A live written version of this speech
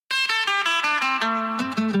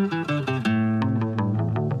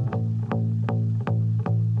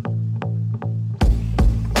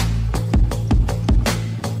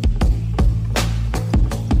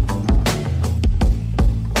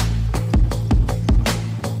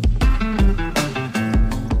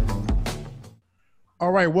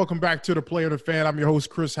All right, welcome back to the Player and the Fan. I'm your host,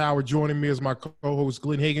 Chris Howard. Joining me is my co-host,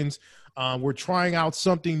 Glenn Higgins. We're trying out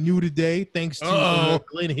something new today, thanks to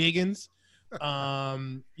Glenn Higgins.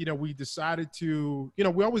 We decided to,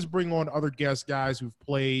 we always bring on other guys who've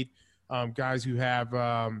played, guys who have,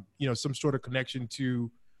 some sort of connection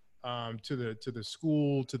to the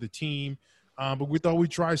school, to the team. But we thought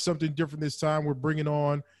we'd try something different this time. We're bringing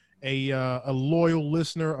on a loyal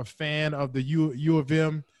listener, a fan of the U of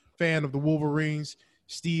M, fan of the Wolverines,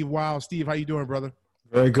 Steve Wild. Steve, how you doing, brother?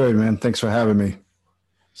 Very good, man. Thanks for having me.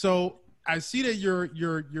 So I see that you're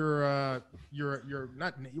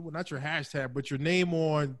not your hashtag, but your name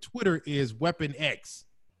on Twitter is Weapon X,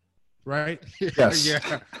 right? Yes.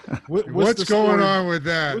 Yeah. What's going on with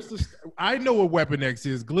that? I know what Weapon X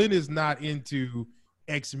is. Glenn is not into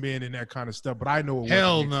X-Men and that kind of stuff, but I know what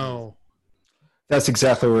Hell Weapon X no. That's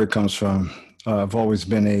exactly where it comes from. I've always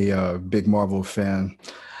been a big Marvel fan.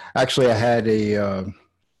 Actually, I had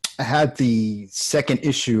the second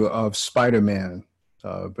issue of Spider-Man,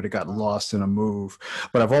 but it got lost in a move.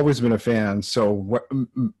 But I've always been a fan, so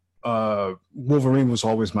Wolverine was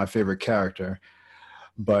always my favorite character.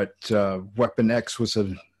 But Weapon X was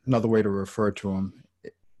another way to refer to him.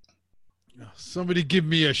 Somebody give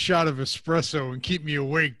me a shot of espresso and keep me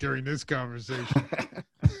awake during this conversation.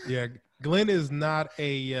 Yeah, Glenn is not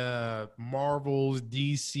a Marvel's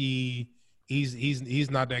DC.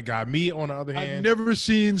 He's not that guy. Me, on the other hand, I've never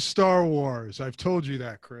seen Star Wars. I've told you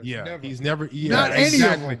that, Chris. Yeah, never. He's never. Yeah, not any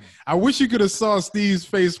exactly. of them. I wish you could have saw Steve's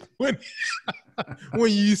face when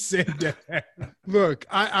you said that. Look,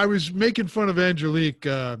 I was making fun of Angelique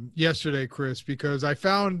yesterday, Chris, because I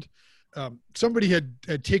found somebody had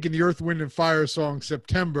taken the Earth, Wind, and Fire song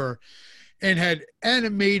September and had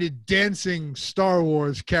animated dancing Star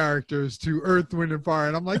Wars characters to Earth, Wind, and Fire.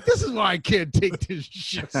 And I'm like, this is why I can't take this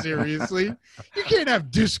shit seriously. You can't have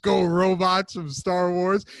disco robots from Star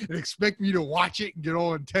Wars and expect me to watch it and get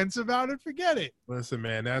all intense about it. Forget it. Listen,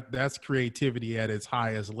 man, that's creativity at its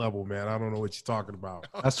highest level, man. I don't know what you're talking about.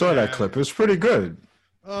 I saw that clip. It was pretty good.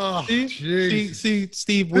 Oh, see,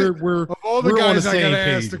 Steve, we're of all the we're on guys the I same gotta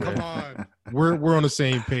page, ask to man. come on. We're on the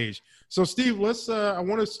same page. So, Steve, let's. I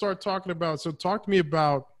want to start talking about. So, talk to me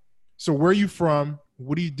about. So, where are you from?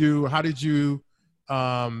 What do you do? How did you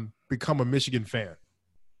become a Michigan fan?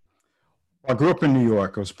 I grew up in New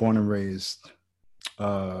York. I was born and raised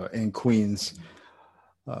in Queens.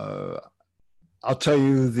 I'll tell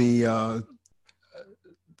you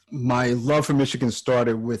my love for Michigan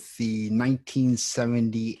started with the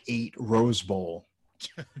 1978 Rose Bowl.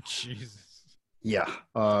 Jesus. Yeah.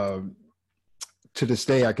 To this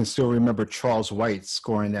day, I can still remember Charles White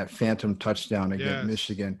scoring that phantom touchdown against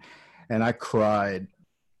Michigan, and I cried.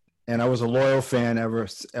 And I was a loyal fan ever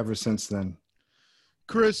since then.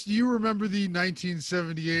 Chris, do you remember the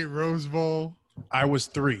 1978 Rose Bowl? I was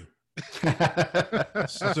 3.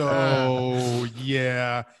 So,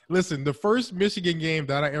 yeah. Listen, the first Michigan game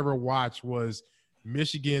that I ever watched was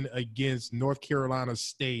Michigan against North Carolina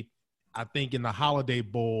State, I think in the Holiday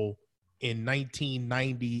Bowl in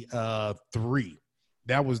 1993.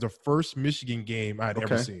 That was the first Michigan game I'd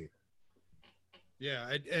ever seen.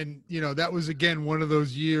 Yeah, and that was, again, one of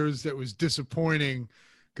those years that was disappointing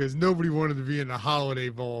because nobody wanted to be in the Holiday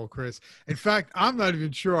Bowl, Chris. In fact, I'm not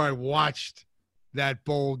even sure I watched that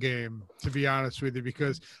bowl game, to be honest with you,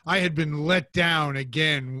 because I had been let down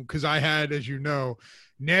again because I had, as you know,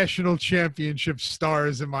 national championship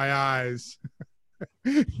stars in my eyes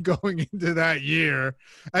going into that year,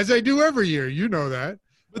 as I do every year. You know that.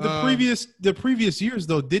 But the previous years,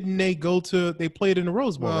 though, didn't they they played in the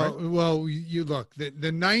Rose Bowl, right? Well, you look, the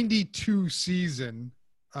 92 season,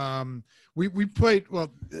 we played,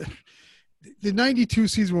 the 92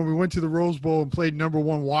 season when we went to the Rose Bowl and played number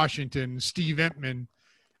 1 Washington, Steve Entman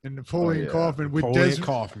and Napoleon Kaufman with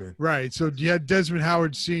Desmond. Right. So you had Desmond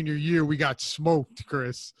Howard's senior year. We got smoked,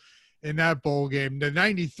 Chris, in that bowl game. The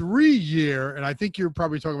 93 year, and I think you're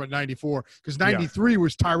probably talking about 94, because 93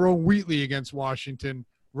 was Tyrone Wheatley against Washington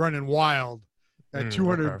running wild at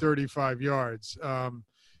 235 yards.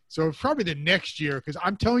 So it's probably the next year, because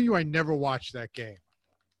I'm telling you, I never watched that game.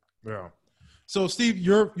 Yeah. So, Steve,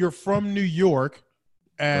 you're from New York,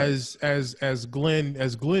 as Glenn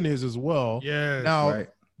is as well. Yeah. Now,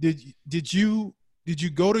 did you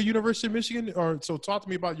go to University of Michigan, or so? Talk to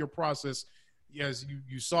me about your process. Yes,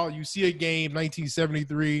 you see a game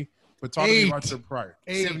 1973, but talk to me about your prior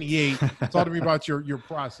 78. Talk to me about your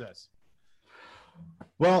process.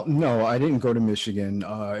 Well, no, I didn't go to Michigan.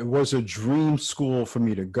 It was a dream school for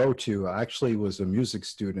me to go to. I actually was a music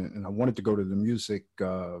student, and I wanted to go to the music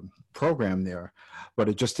program there, but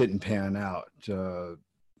it just didn't pan out.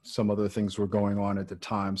 some other things were going on at the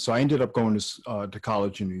time. So I ended up going to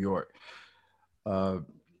college in New York.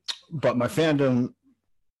 But my fandom,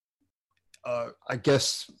 I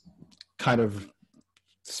guess, kind of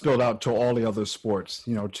spilled out to all the other sports,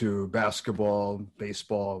 you know, to basketball,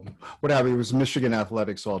 baseball, whatever. It was Michigan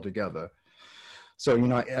athletics altogether. So, you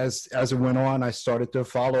know, as it went on, I started to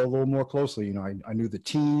follow a little more closely. You know, I knew the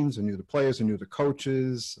teams, I knew the players, I knew the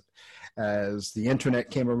coaches. As the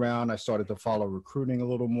internet came around, I started to follow recruiting a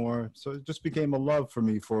little more. So it just became a love for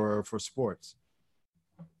me for sports.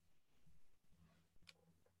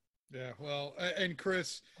 Yeah, well, and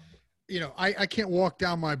Chris, you know, I can't walk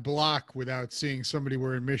down my block without seeing somebody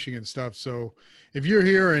wearing Michigan stuff. So if you're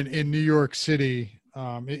here in New York City,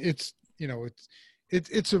 it's, you know,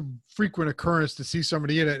 it's a frequent occurrence to see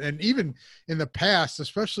somebody in it. And even in the past,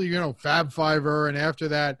 especially, you know, Fab Fiver, and after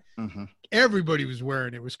that, everybody was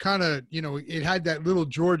wearing it. It was kind of, you know, it had that little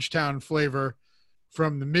Georgetown flavor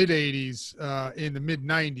from the mid 80s, in the mid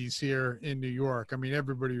 90s here in New York. I mean,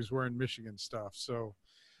 everybody was wearing Michigan stuff. So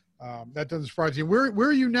that doesn't surprise you. Where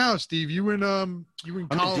are you now, Steve? You in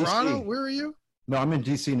Colorado? Where are you? No, I'm in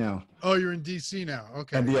DC now. Oh, you're in DC now.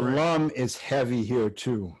 Okay. And the alum is heavy here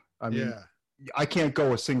too. I mean, yeah. I can't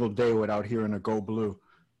go a single day without hearing a Go Blue.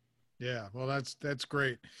 Yeah, well, that's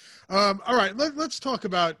great. All right, let's talk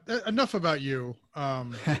about enough about you.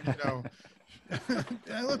 You know,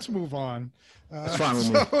 let's move on. That's fine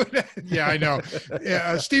with me. Yeah, I know.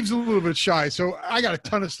 Yeah, Steve's a little bit shy, so I got a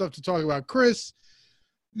ton of stuff to talk about. Chris,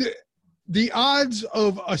 the odds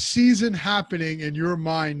of a season happening in your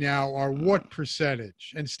mind now are what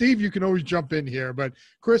percentage? And Steve, you can always jump in here, but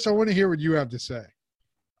Chris, I want to hear what you have to say.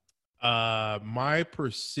 My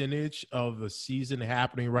percentage of the season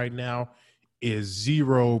happening right now is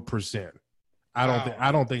 0%.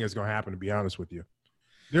 I don't think it's going to happen, to be honest with you.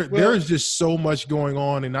 There is just so much going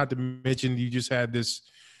on, and not to mention you just had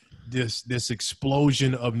this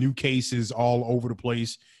explosion of new cases all over the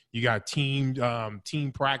place. You got team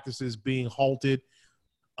practices being halted,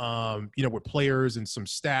 you know, with players and some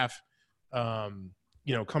staff,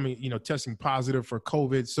 you know, coming, you know, testing positive for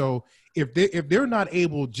COVID. So if they're not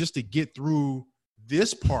able just to get through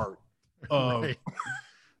this part of right.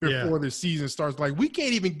 before the season starts, like we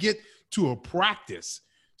can't even get to a practice.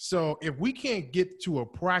 So if we can't get to a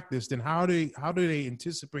practice, then how do they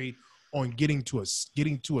anticipate on getting to a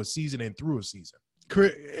season and through a season?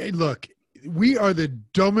 Hey, look, we are the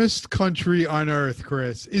dumbest country on earth,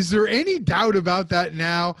 Chris. Is there any doubt about that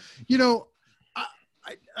now? You know,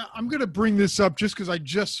 I'm going to bring this up just because I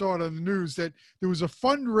just saw it on the news that there was a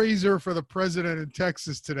fundraiser for the president in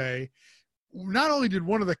Texas today. Not only did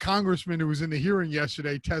one of the congressmen who was in the hearing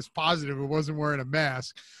yesterday test positive and wasn't wearing a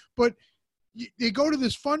mask, but they go to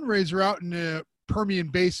this fundraiser out in the Permian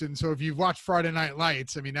Basin. So if you've watched Friday Night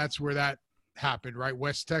Lights, I mean, that's where that happened, right?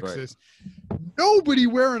 West Texas. Right. Nobody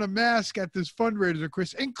wearing a mask at this fundraiser,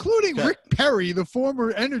 Chris, including Rick Perry, the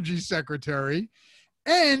former energy secretary,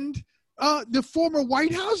 and the former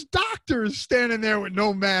White House doctor is standing there with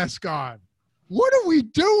no mask on. What are we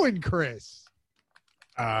doing, Chris?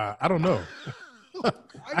 I don't know.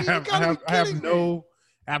 I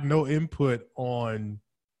have no input on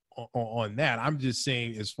that. I'm just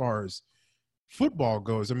saying, as far as football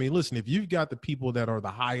goes, I mean, listen, if you've got the people that are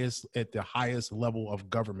at the highest level of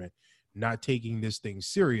government not taking this thing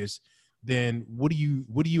serious, then what do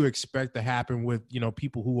you expect to happen with, you know,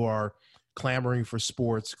 people who are clamoring for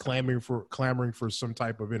sports, clamoring for some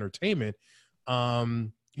type of entertainment?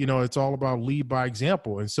 You know, it's all about lead by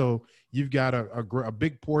example. And so you've got a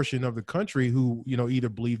big portion of the country who, you know, either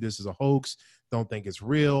believe this is a hoax, don't think it's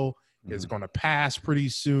real, it's going to pass pretty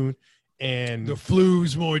soon. And the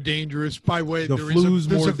flu's more dangerous. By the way, there's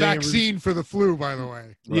a vaccine for the flu, by the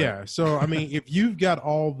way. Right. Yeah. So, I mean, if you've got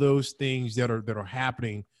all those things that are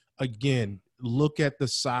happening, again, look at the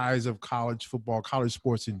size of college football, college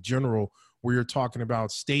sports in general, where you're talking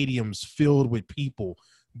about stadiums filled with people,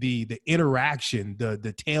 the interaction,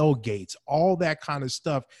 the tailgates, all that kind of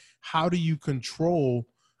stuff. How do you control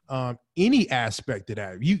any aspect of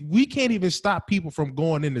that? We can't even stop people from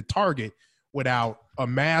going into Target without a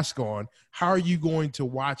mask on. How are you going to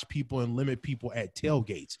watch people and limit people at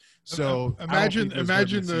tailgates? So imagine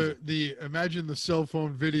the cell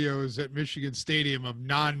phone videos at Michigan Stadium of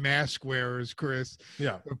non-mask wearers, Chris.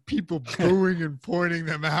 Yeah, of people booing and pointing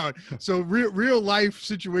them out. So real life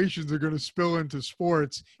situations are going to spill into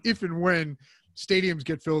sports if and when stadiums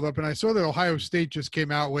get filled up. And I saw that Ohio State just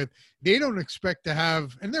came out with, they don't expect to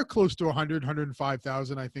have, and they're close to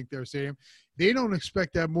 105,000, I think, their stadium. They don't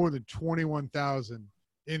expect to have more than 21,000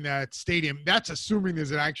 in that stadium. That's assuming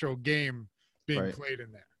there's an actual game being played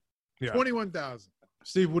in there. Yeah. 21,000.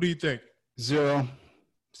 Steve, what do you think? 0.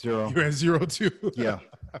 0. You're at 0-2. Yeah.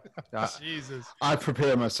 Jesus. I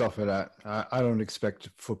prepare myself for that. I don't expect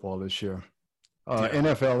football this year. Yeah.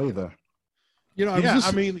 NFL either. You know,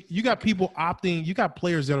 I mean, you got people opting. You got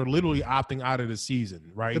players that are literally opting out of the season,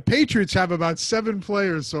 right? the Patriots have about 7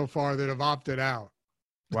 players so far that have opted out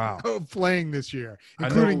Wow. of playing this year,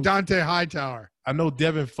 including Dante Hightower. I know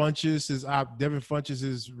Devin Funchess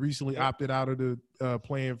is recently opted out of the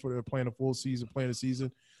playing the full season, playing the season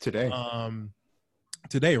Today.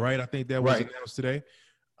 Today, right? I think that was Right. announced today.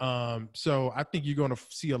 So I think you're going to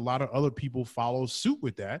see a lot of other people follow suit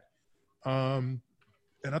with that.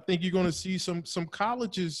 And I think you're going to see some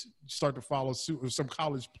colleges start to follow suit, or some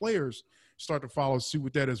college players start to follow suit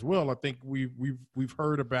with that as well. I think we've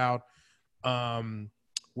heard about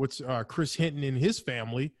what's Chris Hinton and his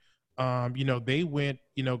family. They went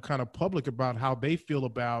kind of public about how they feel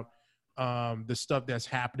about the stuff that's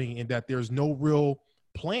happening, and that there's no real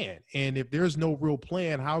plan. And if there's no real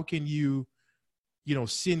plan, how can you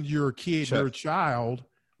send your kid, Sure. your child,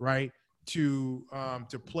 right, to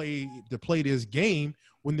play this game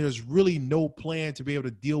when there's really no plan to be able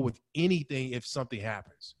to deal with anything if something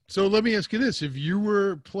happens? So let me ask you this. If you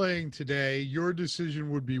were playing today, your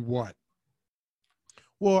decision would be what?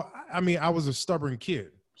 Well, I mean, I was a stubborn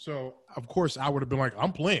kid, so of course I would have been like,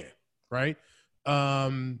 I'm playing, right?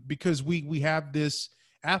 Because we have this,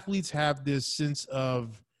 athletes have this sense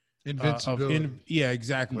of Invincibility. yeah,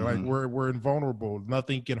 exactly. Mhm. Like we're invulnerable.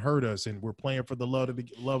 Nothing can hurt us, and we're playing for the love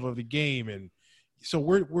of the game. And so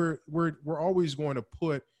we're always going to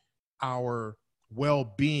put our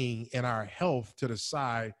well-being and our health to the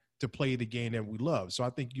side to play the game that we love. So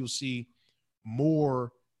I think you'll see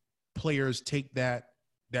more players take that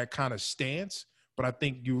kind of stance. But I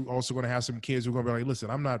think you're also going to have some kids who are going to be like,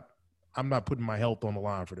 listen, I'm not putting my health on the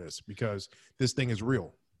line for this, because this thing is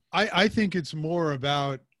real. I think it's more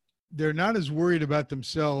about they're not as worried about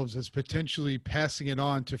themselves as potentially passing it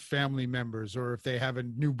on to family members, or if they have a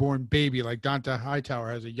newborn baby, like Dante Hightower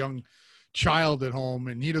has a young child at home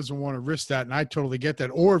and he doesn't want to risk that. And I totally get that.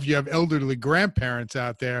 Or if you have elderly grandparents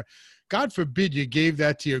out there, God forbid you gave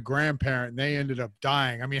that to your grandparent and they ended up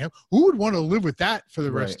dying. I mean, who would want to live with that for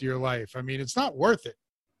the rest Right. of your life? I mean, it's not worth it.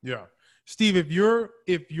 Yeah. Steve, if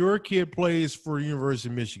your kid plays for University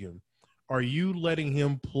of Michigan, are you letting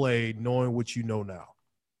him play knowing what you know now?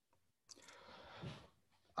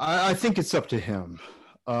 I think it's up to him.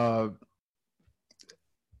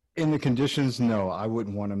 In the conditions, no, I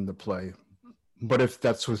wouldn't want him to play. But if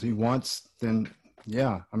that's what he wants, then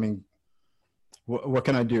yeah. I mean, what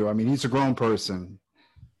can I do? I mean, he's a grown person.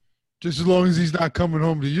 Just as long as he's not coming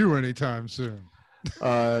home to you anytime soon.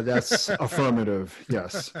 That's affirmative.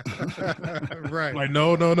 Yes. Right. Like,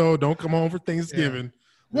 no, don't come home for Thanksgiving.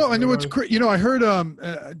 Well, I know it's I heard I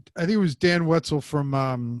think it was Dan Wetzel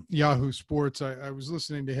from Yahoo Sports. I was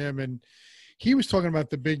listening to him, and he was talking about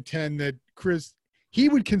the Big Ten, that Chris, he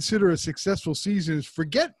would consider a successful season is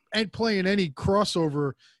forget and playing any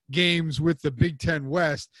crossover games with the Big Ten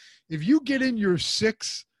West. If you get in your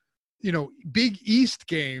 6, Big East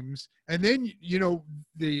games, and then,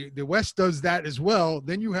 the West does that as well,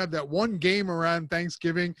 then you have that one game around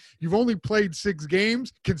Thanksgiving. You've only played 6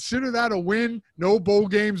 games. Consider that a win. No bowl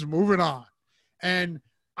games, moving on. And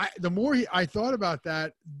the more I thought about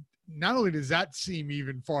that, not only does that seem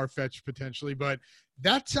even far-fetched potentially, but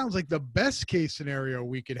that sounds like the best case scenario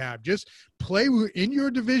we could have. Just play in your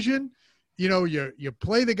division. You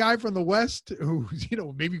play the guy from the West who's,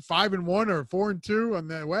 maybe 5-1 or 4-2 on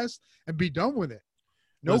the West, and be done with it.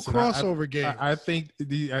 No Listen, crossover game. I think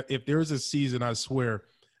if there's a season, I swear,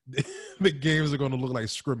 the games are going to look like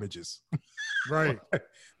scrimmages. Right.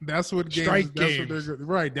 That's what games. Strike That's games. what they're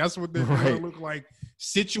right. That's what they're going to look like.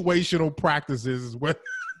 Situational practices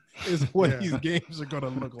is what Yeah. these games are going to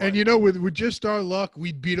look like. And with just our luck,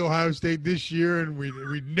 we'd beat Ohio State this year, and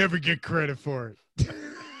we'd never get credit for it.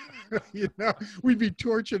 We'd be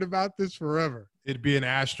tortured about this forever. It'd be an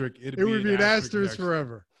asterisk. It would be an asterisk next-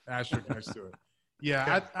 forever. Asterisk next to it.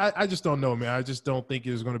 Yeah, I just don't know, man. I just don't think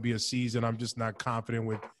there's going to be a season. I'm just not confident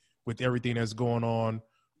with everything that's going on.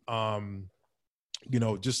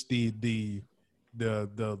 Just the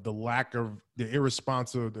lack of the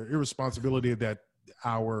irresponsibility that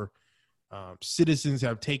our citizens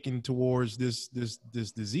have taken towards this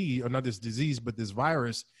disease, or not this disease, but this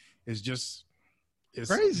virus, is just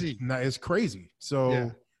Crazy. It's crazy. So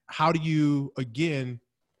Yeah. how do you, again,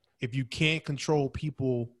 if you can't control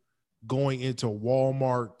people going into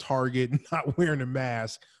Walmart, Target, not wearing a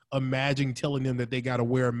mask, imagine telling them that they got to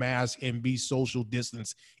wear a mask and be social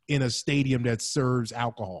distance in a stadium that serves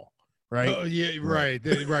alcohol, right? Oh yeah, right.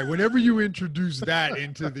 Right. Whenever you introduce that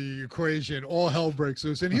into the equation, all hell breaks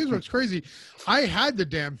loose. And here's what's crazy. I had the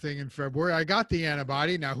damn thing in February. I got the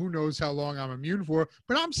antibody. Now who knows how long I'm immune for,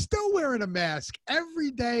 but I'm still wearing a mask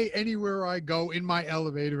every day anywhere I go, in my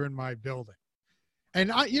elevator, in my building.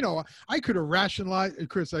 And I could have rationalized,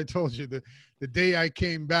 Chris, I told you the day I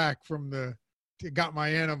came back got my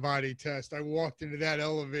antibody test, I walked into that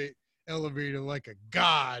elevator like a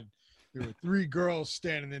god. There were 3 girls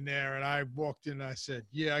standing in there, and I walked in and I said,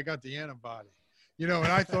 yeah, I got the antibody. And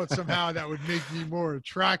I thought somehow that would make me more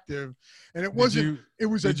attractive. And it wasn't. It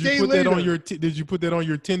was a day later. Did you put that on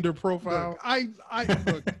your Tinder profile?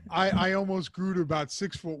 Look, I almost grew to about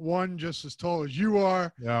 6'1", just as tall as you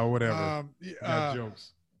are. Yeah, whatever.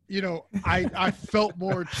 Jokes. I felt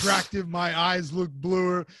more attractive. My eyes looked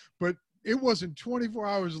bluer, but it wasn't 24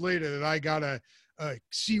 hours later that I got a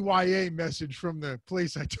CYA message from the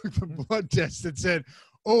place I took the blood test that said,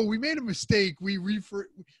 oh, we made a mistake. We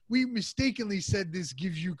mistakenly said this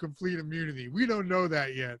gives you complete immunity. We don't know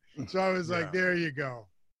that yet. So I was like, there you go.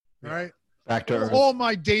 Yeah. Right. Back to Earth. All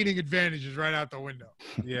my dating advantages right out the window.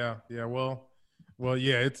 Yeah. Well,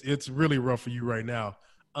 yeah, it's really rough for you right now.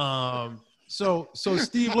 So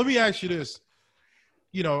Steve, let me ask you this.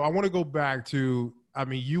 I want to go back to,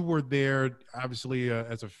 you were there obviously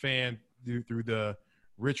as a fan through the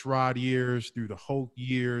Rich Rod years, through the Hoke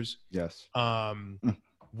years. Yes.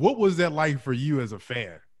 What was that like for you as a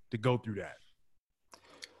fan to go through that?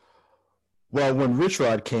 Well, when Rich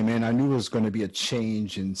Rod came in, I knew it was going to be a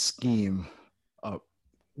change in scheme,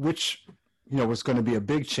 which, was going to be a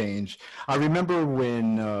big change. I remember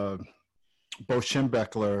when Bo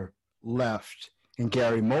Schembechler left and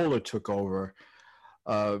Gary Moeller took over,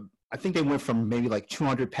 I think they went from maybe like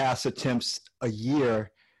 200 pass attempts a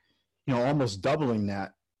year, almost doubling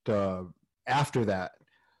that after that.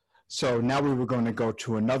 So now we were going to go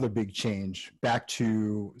to another big change, back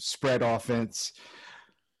to spread offense.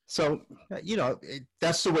 So,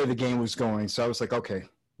 that's the way the game was going. So I was like, okay,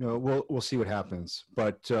 we'll see what happens.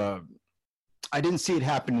 But I didn't see it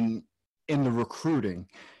happening in the recruiting.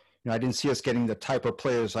 I didn't see us getting the type of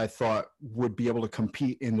players I thought would be able to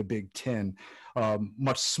compete in the Big Ten.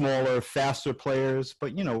 Much smaller, faster players,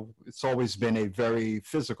 but, it's always been a very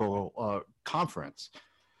physical conference.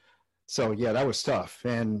 So, yeah, that was tough.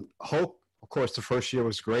 And Hope, of course, the first year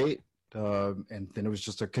was great. And then it was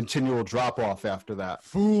just a continual drop-off after that.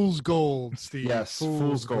 Fool's gold, Steve. Yes,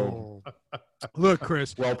 fool's gold. Look,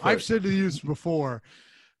 Chris, Well put. I've said to you before,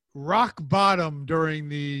 rock bottom during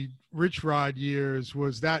the Rich Rod years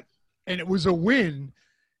was that, and it was a win.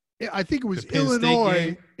 I think it was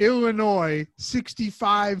Illinois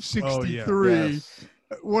 65-63. Oh, yeah. Yes.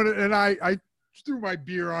 And I threw my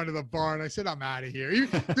beer onto the bar and I said, I'm out of here.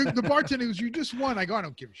 The bartender goes, you just won. I go, I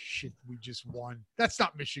don't give a shit. We just won. That's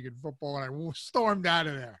not Michigan football. And I stormed out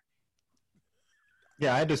of there.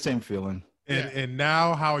 Yeah, I had the same feeling. And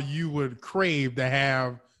now how you would crave to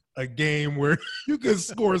have a game where you could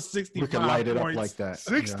score 65 We could light it points, up like that.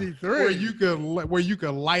 63. where you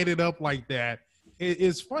could light it up like that.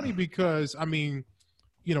 It's funny because,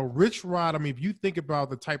 Rich Rod, if you think about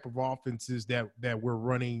the type of offenses that we're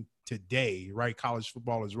running today, right? College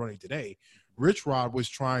football is running today. Rich Rod was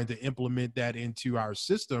trying to implement that into our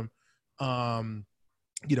system, a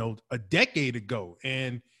decade ago.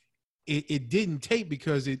 And it didn't take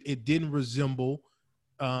because it didn't resemble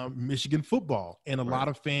Michigan football. And a lot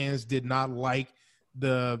of fans did not like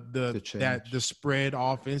the spread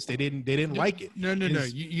offense. They didn't like it. No.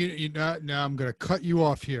 Now I'm going to cut you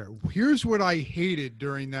off here. Here's what I hated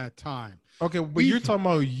during that time. Okay, but you're talking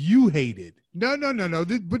about you hated. No.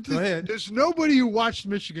 But there's nobody who watched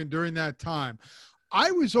Michigan during that time.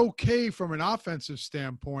 I was okay from an offensive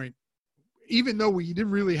standpoint, even though we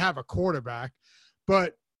didn't really have a quarterback.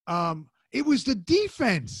 But it was the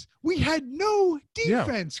defense. We had no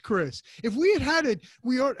defense, Chris. If we had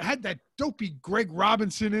that dopey Greg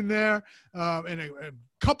Robinson in there and a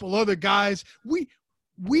couple other guys. We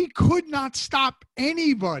could not stop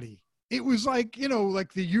anybody. It was like,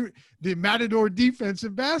 like the Matador defense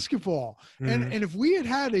in basketball. Mm-hmm. And if we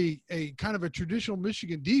had a kind of a traditional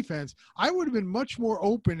Michigan defense, I would have been much more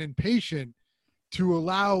open and patient to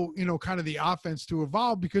allow, kind of the offense to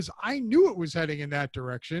evolve, because I knew it was heading in that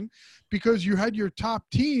direction, because you had your top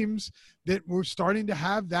teams that were starting to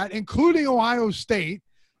have that, including Ohio State,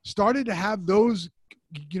 started to have those,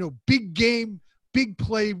 big game, big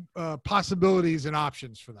play possibilities and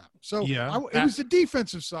options for them. So it was the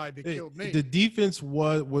defensive side that killed me. The defense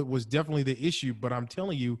was definitely the issue, but I'm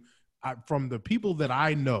telling you, from the people that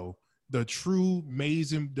I know the true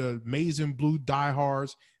the maize and blue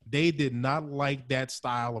diehards, they did not like that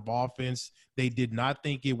style of offense. They did not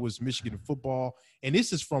think it was Michigan football. And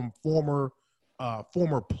this is from former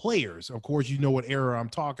players. Of course, you know what era I'm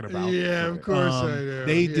talking about. Yeah, of course I do.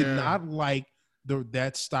 They did not like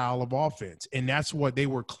that style of offense, and that's what they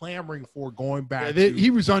were clamoring for going back. He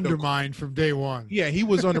was undermined from day one. Yeah, he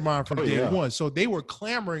was undermined from day one. So they were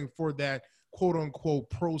clamoring for that quote unquote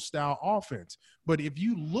pro style offense. But if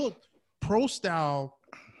you look, pro style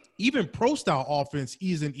offense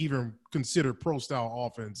isn't even considered pro style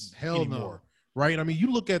offense anymore. No. Right? I mean,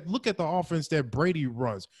 you look at the offense that Brady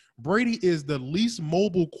runs. Brady is the least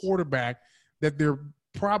mobile quarterback that there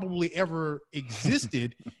probably ever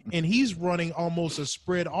existed, and he's running almost a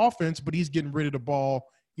spread offense, but he's getting rid of the ball,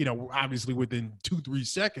 obviously within 2-3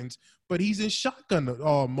 seconds, but he's in shotgun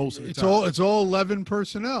most of the time. It's all 11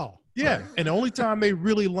 personnel. Yeah, right. And the only time they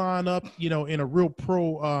really line up, in a real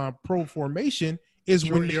pro formation is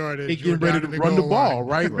when they get ready to run the ball,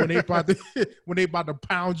 right? When they about to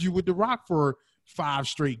pound you with the rock for 5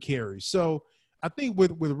 straight carries. So I think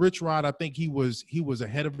with Rich Rod, I think he was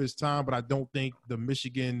ahead of his time, but I don't think the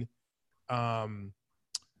Michigan, the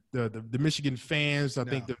Michigan fans, I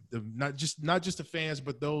think the not just the fans,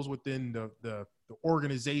 but those within the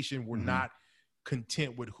organization were not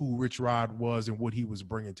content with who Rich Rod was and what he was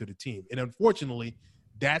bringing to the team. And unfortunately,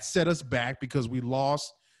 that set us back because we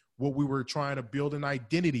lost what we were trying to build an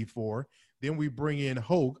identity for. Then we bring in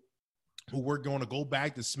Hoke, who we're going to go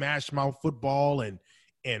back to smash mouth football and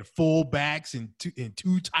fullbacks and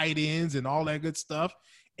two tight ends and all that good stuff.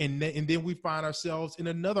 And then we find ourselves in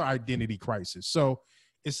another identity crisis. So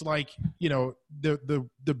it's like, the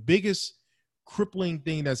biggest crippling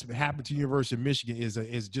thing that's happened to University of Michigan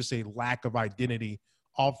is just a lack of identity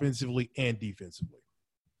offensively and defensively.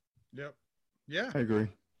 Yep. Yeah. I agree.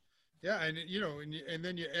 Yeah. And, and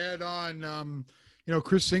then you add on,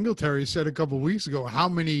 Chris Singletary said a couple of weeks ago how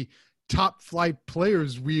many top flight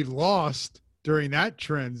players we lost during that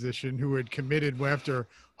transition who had committed after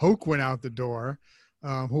Hoke went out the door,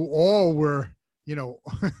 who all were,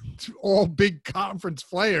 all big conference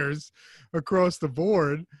players across the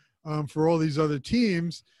board for all these other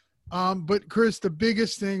teams. But Chris, the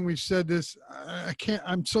biggest thing, we've said this,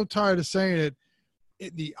 I'm so tired of saying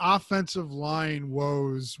it, the offensive line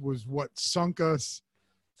woes was what sunk us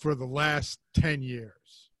for the last 10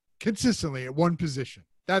 years, consistently at one position.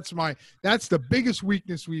 That's the biggest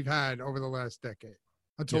weakness we've had over the last decade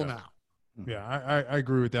until now. Yeah, I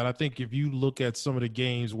agree with that. I think if you look at some of the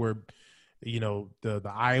games where, the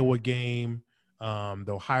Iowa game, the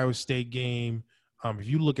Ohio State game, if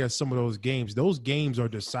you look at some of those games are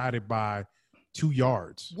decided by 2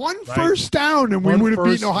 yards. One first down, and we would have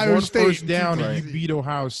beaten Ohio State. One first down, and you beat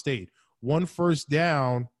Ohio State. One first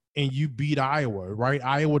down, and you beat Iowa, right?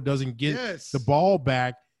 Iowa doesn't get the ball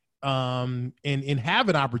back and have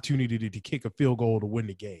an opportunity to kick a field goal to win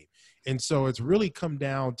the game. And so it's really come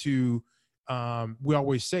down to we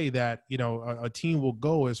always say that, a team will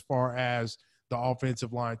go as far as the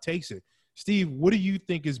offensive line takes it. Steve, what do you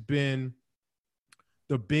think has been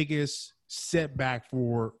the biggest setback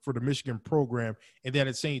for the Michigan program? And then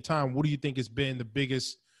at the same time, what do you think has been the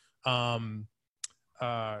biggest gain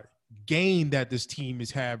that this team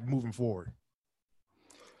has had moving forward?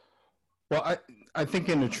 Well, I think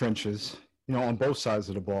in the trenches, on both sides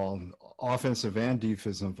of the ball, offensive and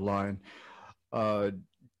defensive line,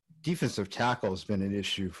 defensive tackle has been an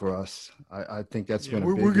issue for us. I think that's been a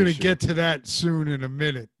big issue. We're going to get to that soon in a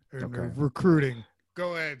minute. Recruiting.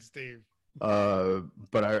 Go ahead, Steve.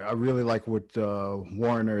 But I really like what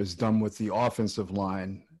Warner has done with the offensive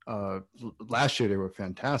line. Last year they were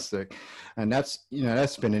fantastic, and that's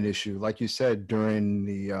been an issue. Like you said, during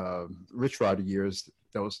the Rich Rod years,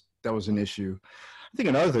 that was an issue. I think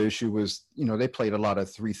another issue was they played a lot of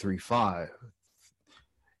 3-3-5.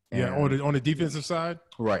 Yeah, on the defensive side,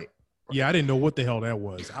 right? Yeah, I didn't know what the hell that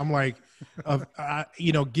was. I'm like,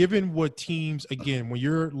 given what teams, again, when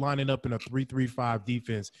you're lining up in a 3-3-5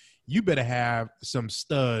 defense, you better have some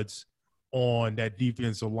studs on that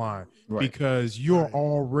defensive line, because you're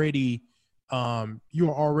already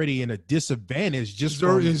in a disadvantage.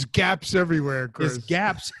 There's gaps everywhere, Chris. There's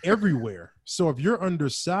gaps everywhere. So if you're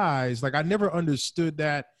undersized, like I never understood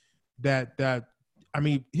that. I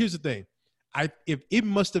mean, here's the thing. If it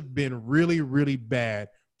must have been really, really bad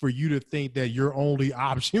for you to think that your only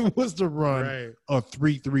option was to run a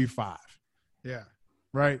 3-3-5. Yeah.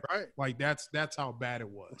 Right. Like that's how bad it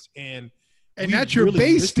was. And that's your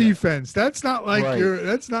base defense. That's not like your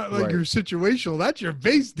situational. That's your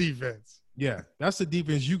base defense. Yeah. That's the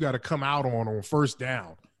defense you got to come out on first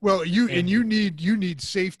down. Well, you need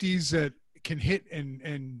safeties that can hit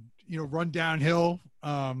and run downhill,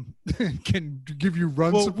 can give you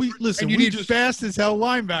runs. Well, listen. And you need fast as hell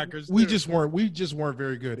linebackers. We just weren't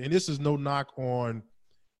very good. And this is no knock on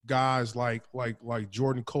guys like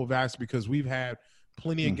Jordan Kovacs, because we've had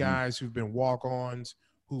plenty of guys who've been walk-ons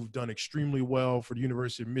who've done extremely well for the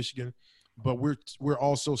University of Michigan. But we're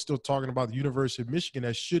also still talking about the University of Michigan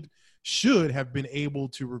that should have been able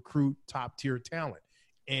to recruit top-tier talent.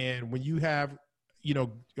 And when you have,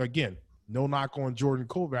 again, no knock on Jordan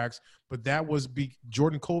Kovacs, but that was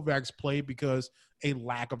Jordan Kovacs played because a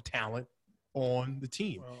lack of talent on the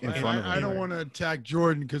team. Well, I don't want to attack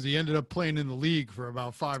Jordan because he ended up playing in the league for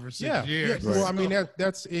about 5 or 6 years. Yeah. Well, I mean,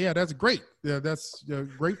 that's great. That's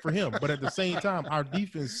great for him. But at the same time, our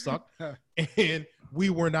defense sucked, and we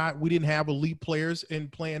didn't have elite players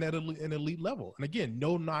and playing at an elite level. And again,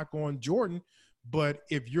 no knock on Jordan, but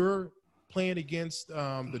if you're playing against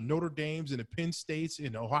the Notre Dames and the Penn States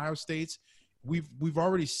and Ohio States, we've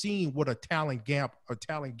already seen what a talent gap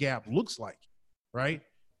looks like, right?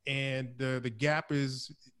 And the gap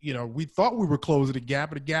is, we thought we were closing the gap,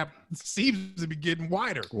 but the gap seems to be getting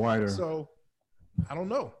wider. So I don't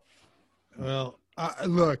know. Well,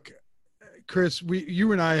 look, Chris,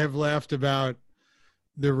 you and I have laughed about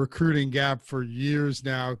the recruiting gap for years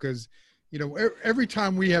now because, every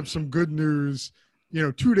time we have some good news,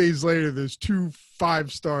 2 days later, there's 2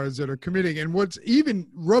 5-stars that are committing. And what's even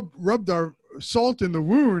rubbed our salt in the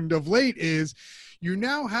wound of late is you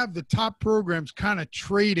now have the top programs kind of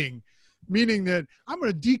trading, meaning that I'm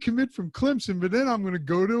going to decommit from Clemson, but then I'm going to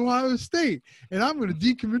go to Ohio State, and I'm going to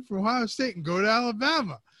decommit from Ohio State and go to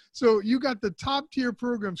Alabama. So you got the top tier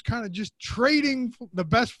programs kind of just trading the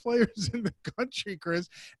best players in the country, Chris.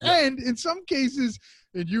 Yeah. And in some cases,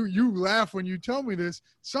 and you laugh when you tell me this,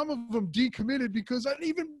 some of them decommitted because an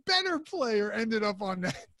even better player ended up on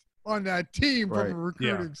that team from a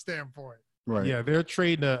recruiting standpoint. Right. Yeah, they're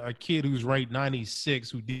trading a kid who's ranked 96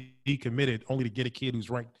 who decommitted only to get a kid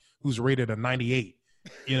who's rated a 98.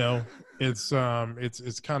 It's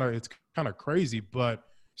kind of crazy. But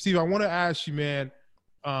Steve, I want to ask you, man,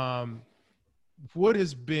 what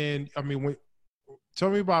has been? I mean, tell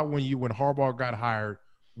me about when Harbaugh got hired.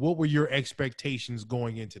 What were your expectations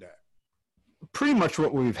going into that? Pretty much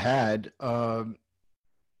what we've had. I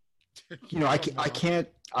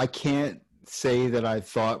can't say that I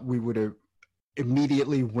thought we would have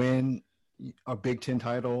immediately win a Big Ten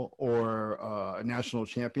title or a national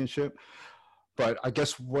championship. But I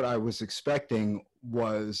guess what I was expecting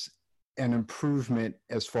was an improvement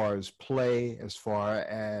as far as play, as far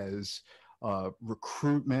as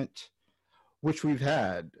recruitment, which we've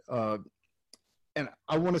had. And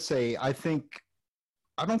I want to say, I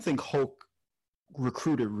don't think Hulk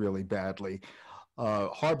recruited really badly.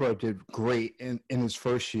 Harbaugh did great in his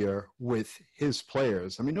first year with his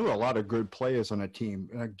players. I mean, there were a lot of good players on the team,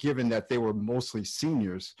 given that they were mostly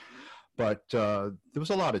seniors, but there was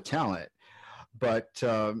a lot of talent. But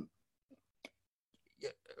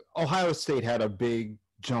Ohio State had a big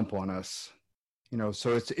jump on us,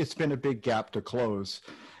 so it's been a big gap to close.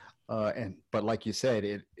 But like you said,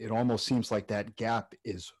 it almost seems like that gap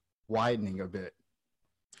is widening a bit.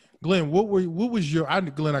 Glenn, what was your?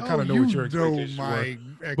 Glenn, I kind of know what your expectations were.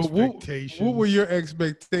 Expectations. What were your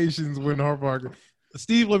expectations when Harbaugh?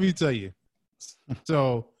 Steve, let me tell you.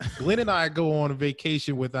 So Glenn and I go on a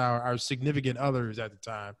vacation with our significant others at the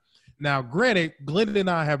time. Now, granted, Glenn and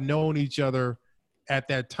I have known each other at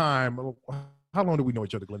that time. How long do we know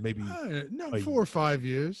each other, Glenn? Maybe 4 or 5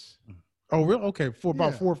 years. Oh, really? Okay, for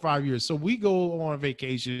about 4 or 5 years. So we go on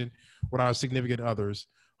vacation with our significant others.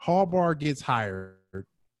 Harbaugh gets hired.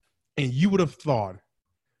 And you would have thought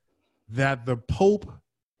that the Pope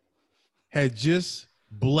had just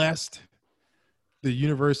blessed the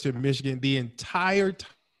University of Michigan the entire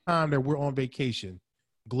time that we're on vacation.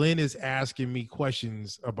 Glenn is asking me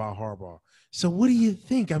questions about Harbaugh. So what do you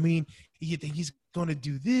think? I mean, you think he's going to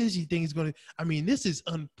do this? You think he's going to – I mean, this is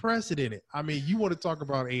unprecedented. I mean, you want to talk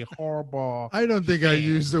about a Harbaugh – I don't think I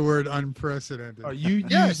used the word unprecedented. You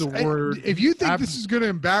use the word – If you think this is going to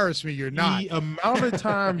embarrass me, you're not. The amount of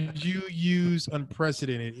times you use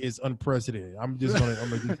unprecedented is unprecedented. I'm going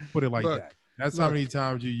to put it like that. That's how many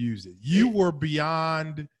times you use it. You were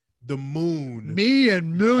beyond – the moon. Me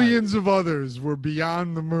and millions of others were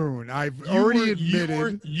beyond the moon. I've already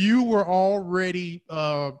admitted. You were already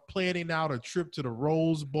planning out a trip to the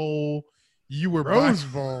Rose Bowl. You were Rose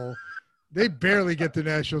Bowl. They barely get the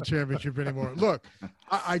national championship anymore. Look,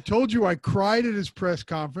 I told you I cried at his press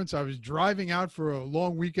conference. I was driving out for a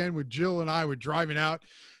long weekend with Jill, and I were driving out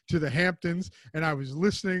to the Hamptons, and I was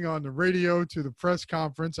listening on the radio to the press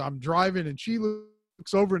conference. I'm driving, and she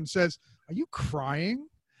looks over and says, "Are you crying?"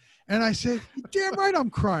 And I said, damn right I'm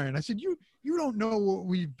crying. I said, you don't know what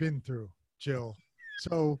we've been through, Jill.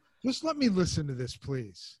 So just let me listen to this,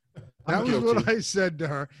 please. That was what I said to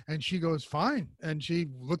her. And she goes, fine. And she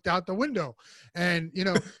looked out the window. And, you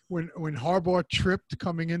know, when Harbaugh tripped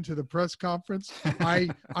coming into the press conference, I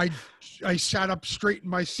sat up straight in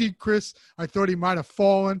my seat, Chris. I thought he might have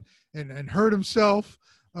fallen and hurt himself.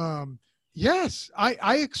 Yes,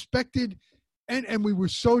 I expected, and we were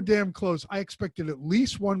so damn close. I expected at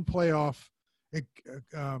least one playoff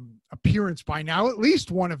appearance by now, at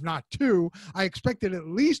least one, if not two. I expected at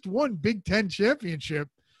least one Big Ten championship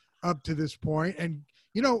up to this point. And,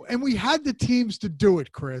 you know, and we had the teams to do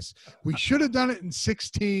it, Chris. We should have done it in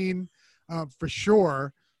 16 for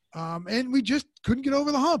sure. And we just couldn't get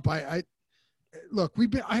over the hump. Look,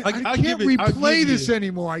 I can't replay this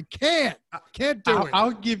anymore. I can't do it.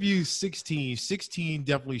 I'll give you 16. 16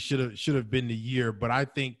 definitely should have been the year, but I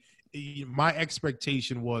think my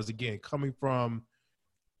expectation was, again, coming from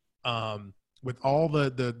with all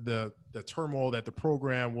the turmoil that the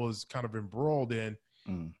program was kind of embroiled in,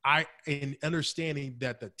 in understanding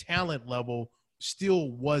that the talent level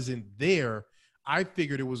still wasn't there, I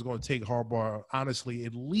figured it was going to take Harbaugh, honestly,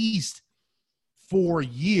 at least 4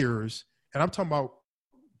 years. And I'm talking about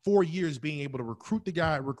 4 years being able to recruit the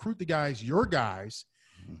guys, your guys,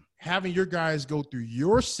 having your guys go through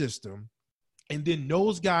your system, and then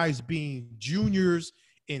those guys being juniors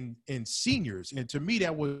and seniors. And to me,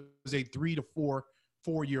 that was a 3 to 4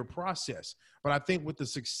 year process. But I think with the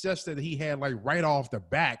success that he had, like right off the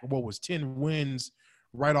bat, what was 10 wins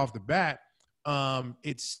right off the bat,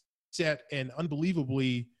 it's set an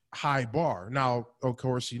unbelievably high bar. Now, of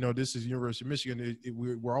course, you know, this is University of Michigan.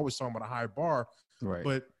 We're always talking about a high bar, right?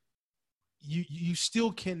 But you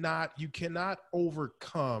still cannot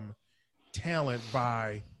overcome talent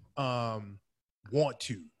by want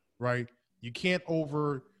to, right? You can't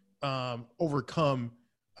overcome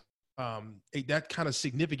that kind of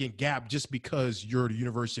significant gap just because you're the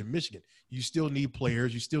University of Michigan. You still need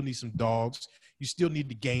players. You still need some dogs. You still need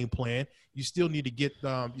the game plan. You still need to get.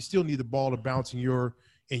 You still need the ball to bounce in your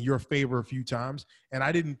favor a few times. And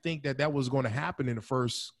I didn't think that was going to happen in the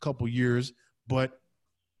first couple years, but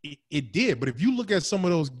it did. But if you look at some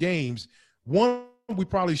of those games, one, we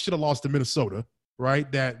probably should have lost to Minnesota,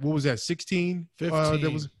 right? What was that, 16?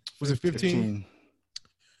 15. Was it 15?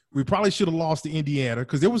 We probably should have lost to Indiana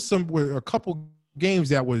because there was a couple games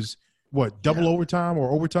that was, double overtime or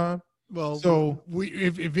overtime? Well, so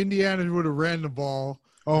if Indiana would have ran the ball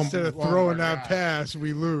instead of throwing that pass,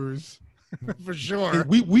 we lose. For sure.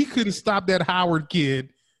 We couldn't stop that Howard kid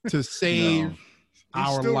to save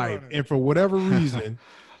our life. Running. And for whatever reason,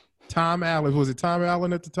 Tom Allen, was it Tom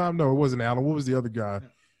Allen at the time? No, it wasn't Allen. What was the other guy?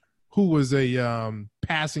 Who was a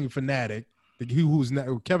passing fanatic? Who's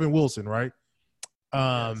Kevin Wilson, right?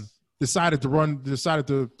 Yes. Decided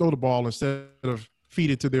to throw the ball instead of feed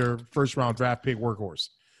it to their first round draft pick workhorse.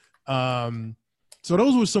 So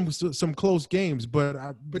those were some close games, but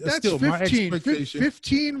that's still 15. My expectation.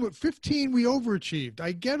 15, we overachieved.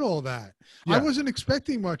 I get all that. Yeah. I wasn't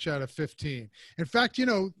expecting much out of 15. In fact, you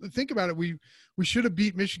know, think about it. We should have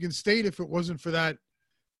beat Michigan State if it wasn't for that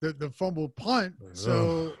the fumbled punt.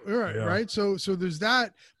 So right. So there's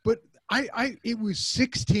that. But it was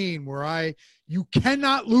 16 where you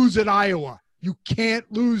cannot lose at Iowa. You can't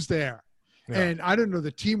lose there. Yeah. And I don't know,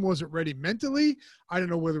 the team wasn't ready mentally. I don't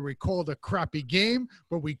know whether we called a crappy game,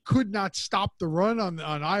 but we could not stop the run on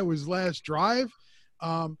Iowa's last drive.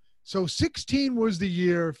 So 16 was the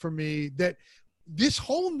year for me that this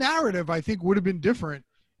whole narrative, I think, would have been different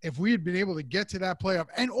if we had been able to get to that playoff.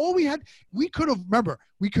 And we could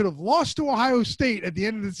have lost to Ohio State at the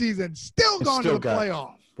end of the season, still gone to the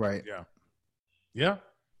playoff. Right. Yeah. Yeah.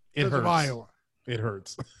 It hurts. Iowa. It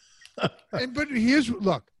hurts. But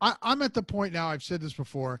I'm at the point now, I've said this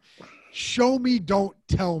before, show me, don't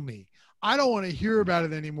tell me. I don't want to hear about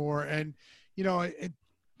it anymore. And, you know,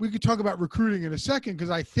 we could talk about recruiting in a second because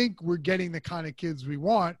I think we're getting the kind of kids we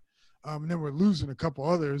want. And then we're losing a couple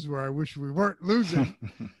others where I wish we weren't losing.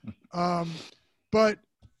 But,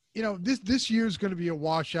 you know, this year is going to be a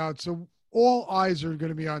washout. So all eyes are going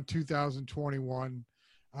to be on 2021.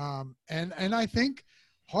 And I think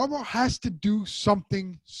Harbaugh has to do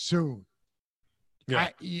something soon. Yeah,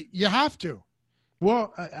 you have to.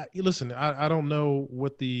 Well, listen, I don't know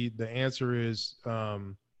what the answer is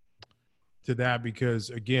to that because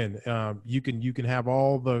again, you can have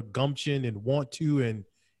all the gumption and want to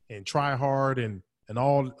and try hard and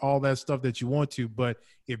all that stuff that you want to, but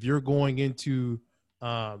if you're going into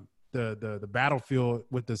the battlefield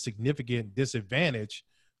with a significant disadvantage,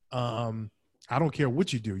 I don't care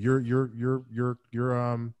what you do. You're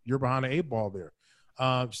behind the 8 ball there.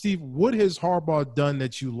 Steve, what has Harbaugh done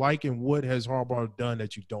that you like, and what has Harbaugh done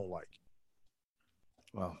that you don't like?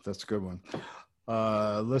 Well, that's a good one.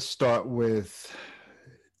 Let's start with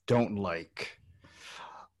don't like.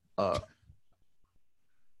 I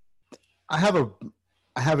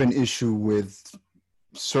have an issue with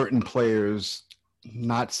certain players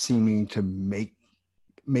not seeming to make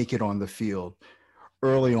it on the field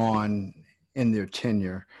early on in their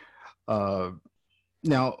tenure.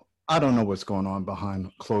 Now, I don't know what's going on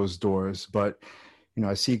behind closed doors, but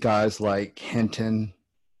I see guys like Hinton,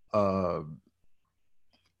 Mazi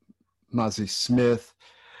Smith.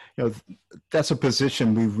 That's a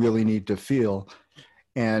position we really need to fill,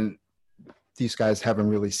 and these guys haven't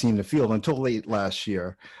really seen the field until late last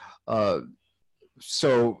year.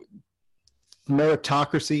 So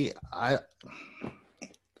meritocracy, I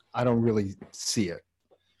don't really see it.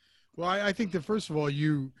 Well, I think that first of all,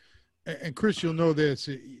 and Chris, you'll know this.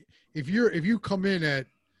 If you come in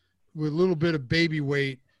with a little bit of baby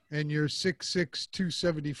weight and you're 6'6",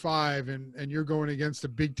 275, and you're going against a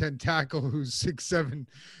Big Ten tackle who's 6'7",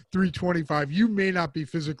 325, you may not be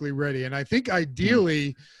physically ready. And I think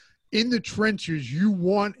ideally in the trenches,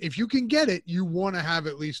 if you can get it, you want to have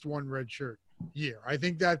at least one red shirt year. I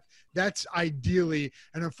think that's ideally.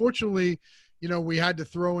 And unfortunately, we had to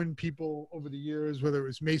throw in people over the years, whether it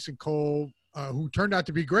was Mason Cole, who turned out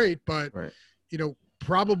to be great, but, right.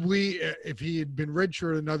 Probably if he had been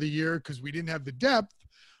redshirt another year because we didn't have the depth,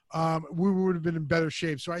 we would have been in better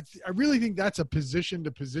shape. So I really think that's a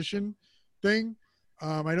position-to-position thing.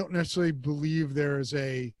 I don't necessarily believe there's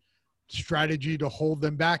a strategy to hold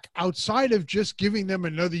them back outside of just giving them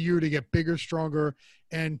another year to get bigger, stronger,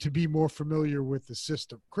 and to be more familiar with the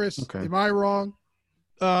system. Chris, Am I wrong?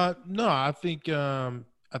 No, I think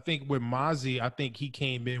with Mazi, I think he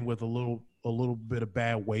came in with a little bit of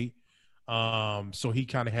bad weight. So he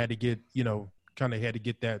kind of had to get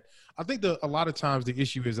that. I think a lot of times the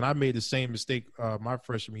issue is, and I made the same mistake my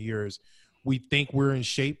freshman year, is we think we're in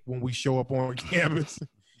shape when we show up on campus,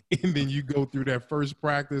 and then you go through that first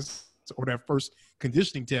practice or that first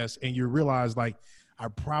conditioning test, and you realize, like, I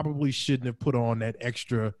probably shouldn't have put on that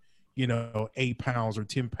extra, 8 pounds or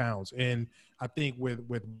 10 pounds. And I think with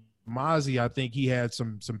Mazi, I think he had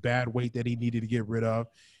some bad weight that he needed to get rid of.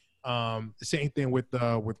 The same thing with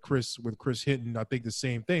Chris Hinton. I think the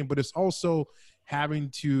same thing, but it's also having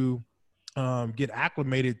to get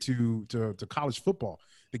acclimated to college football.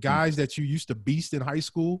 The guys that you used to beast in high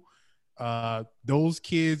school, those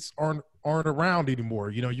kids aren't around anymore.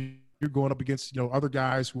 You're going up against other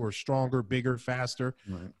guys who are stronger, bigger, faster.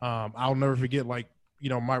 Right. I'll never forget, like,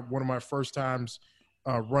 one of my first times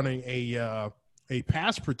running a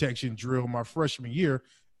pass protection drill my freshman year.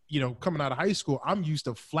 Coming out of high school, I'm used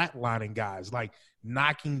to flatlining guys, like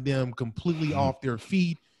knocking them completely off their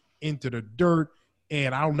feet into the dirt.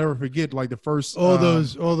 And I'll never forget, like, the first all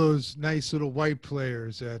those nice little white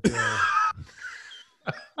players at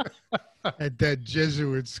at that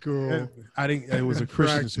Jesuit school. I think it was a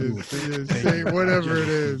Christian school. Whatever it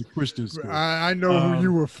is, Christian school. I know who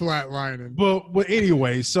you were flatlining. But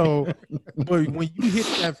anyway, but when you hit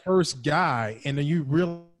that first guy, and then you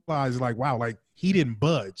realize, like, wow, like, he didn't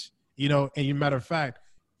budge, and matter of fact,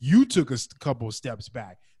 you took a couple of steps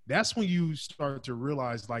back. That's when you start to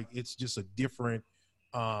realize, like, it's just a different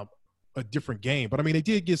game. But I mean, they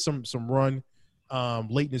did get some run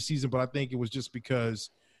late in the season, but I think it was just because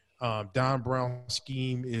Don Brown's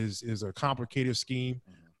scheme is a complicated scheme,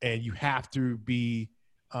 and you have to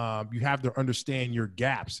understand your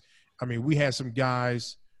gaps. I mean, we had some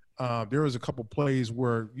guys. There was a couple plays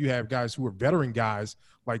where you have guys who were veteran guys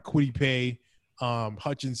like Kwity Paye,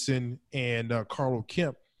 Hutchinson, and Carlo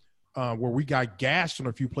Kemp, where we got gashed on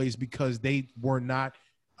a few plays because they were not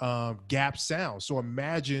gap sound. So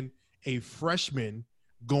imagine a freshman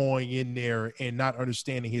going in there and not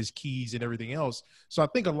understanding his keys and everything else. So I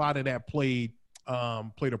think a lot of that played a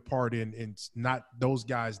part in not those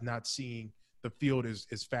guys not seeing the field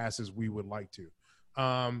as fast as we would like to.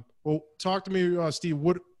 Well, talk to me, Steve.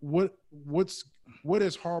 What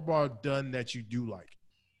has Harbaugh done that you do like?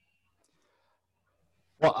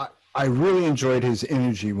 Well, I really enjoyed his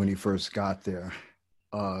energy when he first got there.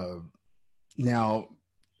 Now,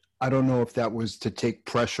 I don't know if that was to take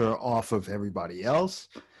pressure off of everybody else,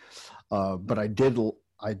 but I did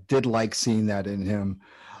like seeing that in him.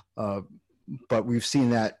 But we've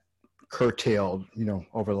seen that curtailed,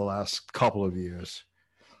 over the last couple of years.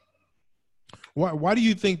 Why do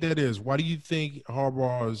you think that is? Why do you think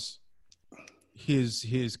Harbaugh's his?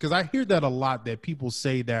 Because I hear that a lot, that people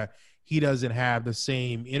say that he doesn't have the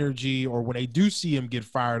same energy, or when they do see him get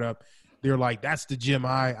fired up, they're like, that's the Jim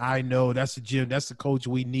I know. That's the Jim. That's the coach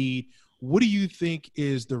we need. what do you think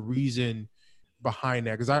is the reason behind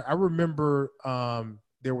that? Because I remember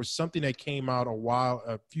there was something that came out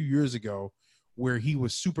a few years ago where he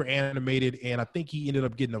was super animated, and I think he ended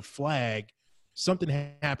up getting a flag. Something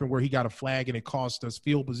happened where he got a flag and it cost us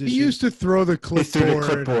field position. He used to throw the clipboard. He threw the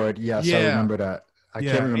clipboard. Yes, yeah. I remember that. I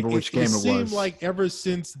can't remember which game it was. It seemed like ever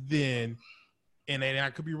since then, and I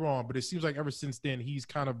could be wrong, but it seems like ever since then he's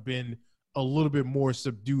kind of been a little bit more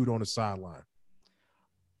subdued on the sideline.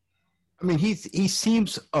 I mean, he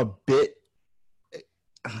seems a bit.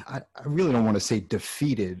 I really don't want to say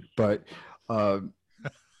defeated, but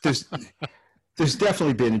there's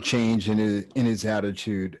definitely been a change in his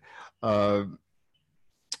attitude.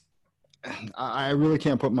 I really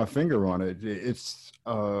can't put my finger on it. It's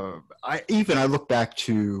I look back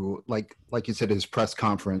to like you said, his press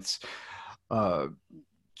conference.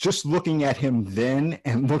 Just looking at him then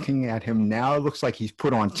and looking at him now, it looks like he's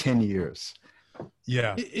put on 10 years.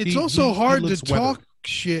 Yeah, it's also hard to talk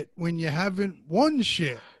shit when you haven't won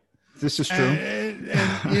shit. This is true, and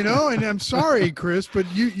and I'm sorry, Chris, but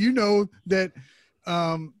you know that.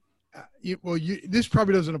 This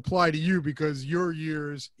probably doesn't apply to you because your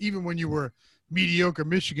years, even when you were mediocre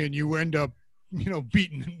Michigan, you end up,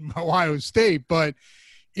 beating Ohio State. But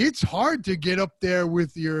it's hard to get up there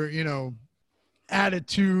with your,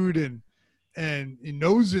 attitude and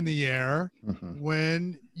nose in the air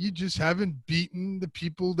when you just haven't beaten the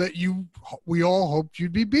people that we all hoped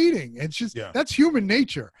you'd be beating. It's just that's human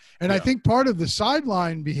nature. And I think part of the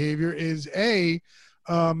sideline behavior is they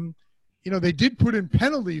did put in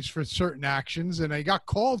penalties for certain actions, and they got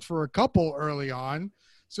called for a couple early on.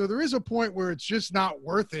 So there is a point where it's just not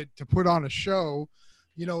worth it to put on a show,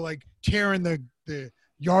 like tearing the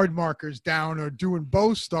yard markers down or doing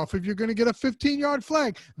bow stuff if you're going to get a 15-yard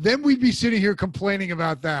flag. Then we'd be sitting here complaining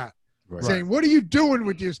about that, saying, what are you doing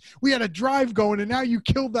with this? We had a drive going, and now you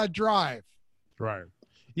killed that drive. Right.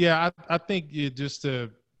 Yeah, I think just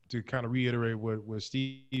to kind of reiterate what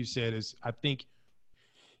Steve said is I think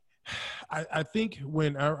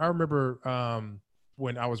when I remember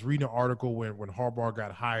when I was reading an article when Harbaugh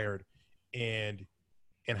got hired and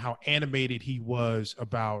how animated he was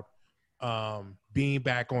about being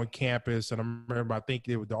back on campus. And I remember, I think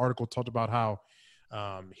the article talked about how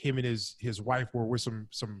him and his wife were with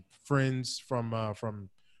some friends from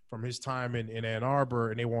his time in Ann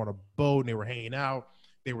Arbor, and they were on a boat and they were hanging out.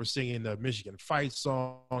 They were singing the Michigan Fight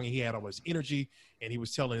song, and he had all this energy, and he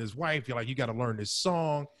was telling his wife, you got to learn this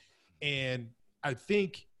song. And I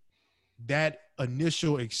think that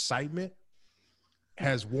initial excitement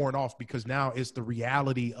has worn off because now it's the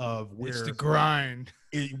reality of it's the grind.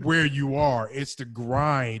 Where you are. It's the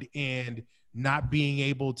grind and not being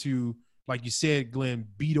able to, like you said, Glenn,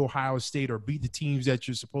 beat Ohio State or beat the teams that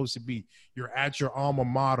you're supposed to beat. You're at your alma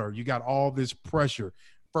mater. You got all this pressure.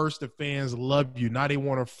 First, the fans love you. Now they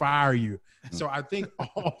want to fire you. So I think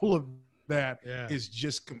all of that is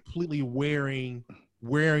just completely wearing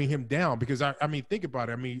him down because, I mean, think about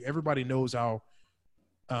it. I mean, everybody knows how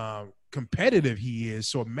competitive he is.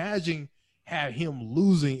 So imagine have him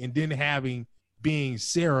losing and then being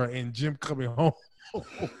Sarah and Jim coming home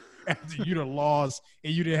after you done lost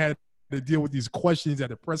and you didn't have to deal with these questions at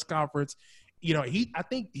the press conference. I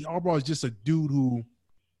think Harbaugh is just a dude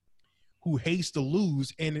who hates to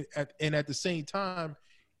lose, and at the same time,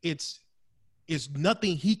 it's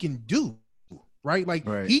nothing he can do, right? Like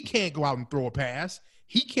he can't go out and throw a pass.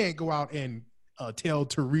 He can't go out and tell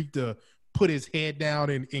Tariq to put his head down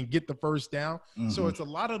and get the first down. Mm-hmm. So it's a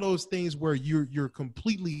lot of those things where you're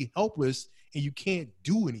completely helpless and you can't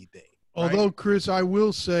do anything. Although, right? Chris, I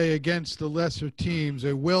will say against the lesser teams,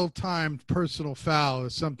 a well-timed personal foul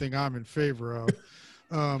is something I'm in favor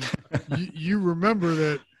of. You remember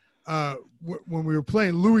that when we were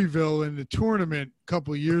playing Louisville in the tournament a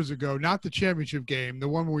couple of years ago, not the championship game, the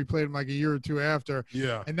one where we played him like a year or two after.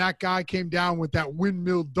 Yeah. And that guy came down with that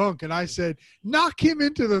windmill dunk, and I said, knock him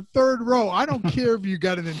into the third row. I don't care if you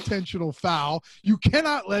got an intentional foul. You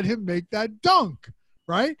cannot let him make that dunk,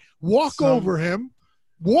 right? Over him.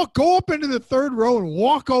 Go up into the third row and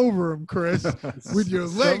walk over him, Chris, with your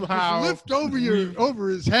leg lift over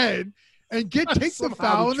his head and take the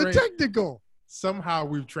foul in the technical. Somehow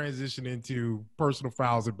we've transitioned into personal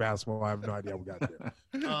fouls in basketball. I have no idea how we got there.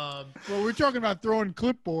 Well, we're talking about throwing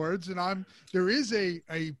clipboards, and there is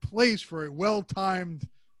a place for a well-timed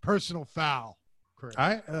personal foul. Chris.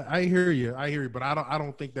 I hear you, but I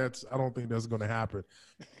don't think that's going to happen.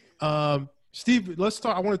 Steve, let's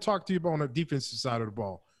talk. I want to talk to you about on the defensive side of the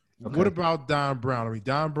ball. Okay. What about Don Brown? I mean,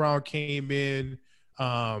 Don Brown came in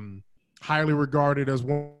highly regarded as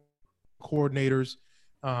one of the coordinators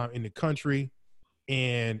in the country.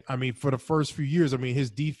 And I mean, for the first few years, I mean, his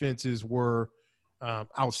defenses were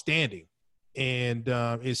outstanding. And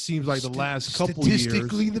it seems like the last couple years,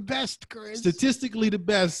 statistically the best, Chris. Statistically the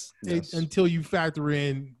best, Yes. until you factor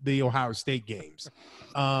in the Ohio State games.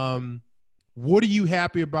 What are you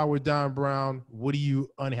happy about with Don Brown? What are you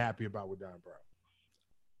unhappy about with Don Brown?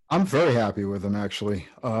 I'm very happy with him, actually.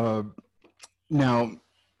 Now,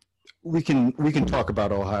 we can talk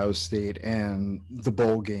about Ohio State and the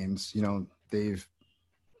bowl games. You know, they've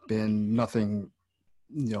been nothing,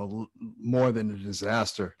 you know, more than a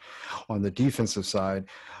disaster on the defensive side.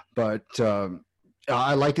 But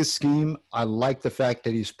I like his scheme. I like the fact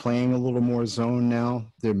that he's playing a little more zone now.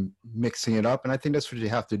 They're mixing it up, and I think that's what you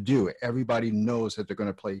have to do. Everybody knows that they're going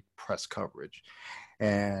to play press coverage,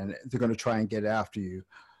 and they're going to try and get after you.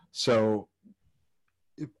 So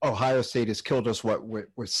Ohio State has killed us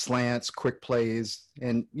with slants, quick plays,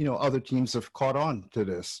 and, you know, other teams have caught on to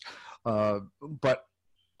this. But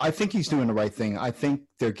I think he's doing the right thing. I think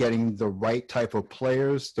they're getting the right type of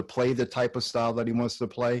players to play the type of style that he wants to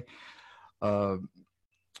play.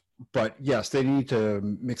 But yes, they need to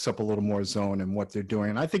mix up a little more zone in what they're doing.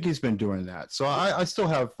 And I think he's been doing that. So I still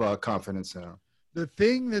have confidence in him. The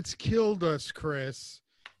thing that's killed us, Chris,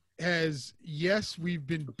 has, yes, we've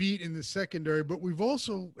been beat in the secondary, but we've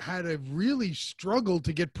also had a really struggle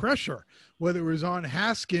to get pressure, whether it was on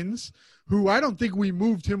Haskins, who I don't think we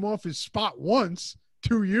moved him off his spot once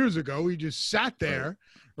 2 years ago. He just sat there,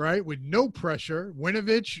 right, with no pressure.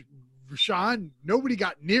 Winovich, Rashawn, nobody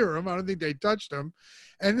got near him. I don't think they touched him.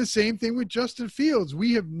 And the same thing with Justin Fields.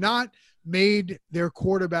 We have not made their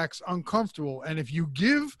quarterbacks uncomfortable. And if you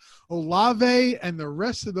give Olave and the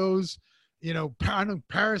rest of those, you know,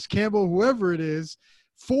 Paris Campbell, whoever it is,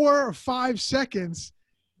 4 or 5 seconds,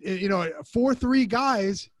 you know, 4-3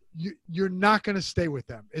 guys, you're not going to stay with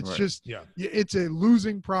them. It's just, it's a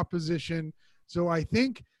losing proposition. So I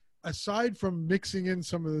think aside from mixing in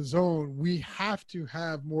some of the zone, we have to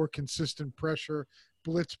have more consistent pressure,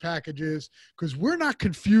 blitz packages, because we're not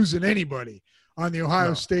confusing anybody on the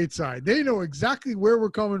Ohio State side. They know exactly where we're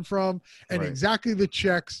coming from and exactly the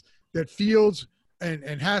checks that Fields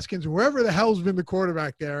and Haskins, whoever the hell's been the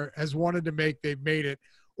quarterback there, has wanted to make. They've made it.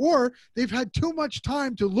 Or they've had too much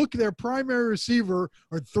time to look at their primary receiver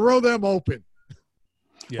or throw them open.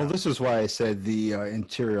 Well, this is why I said the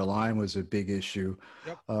interior line was a big issue,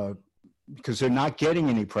 because they're not getting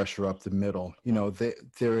any pressure up the middle. You know,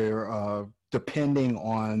 they're depending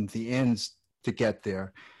on the ends to get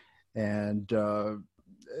there, and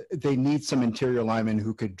they need some interior linemen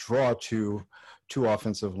who could draw two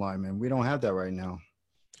offensive linemen. We don't have that right now.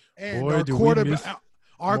 And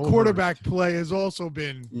our quarterback play has also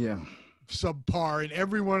been subpar in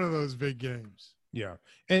every one of those big games. Yeah.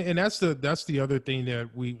 And that's the other thing that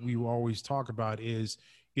we always talk about is,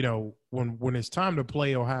 you know, when it's time to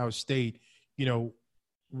play Ohio State, you know,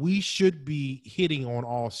 we should be hitting on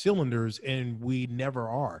all cylinders, and we never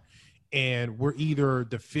are. And we're either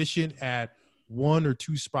deficient at one or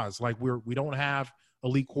two spots. Like we don't have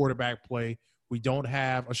elite quarterback play. We don't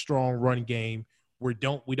have a strong run game. We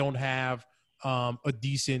don't have a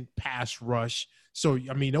decent pass rush. So,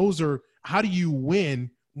 I mean, how do you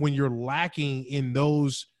win when you're lacking in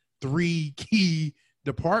those 3 key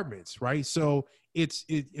departments, right? So I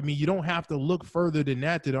mean, you don't have to look further than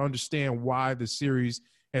that to understand why the series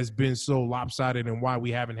has been so lopsided and why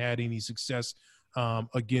we haven't had any success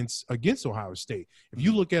against Ohio State. If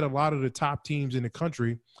you look at a lot of the top teams in the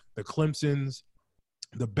country, the Clemsons,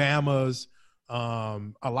 the Bamas,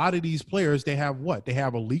 a lot of these players, they have what? They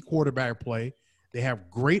have elite quarterback play. They have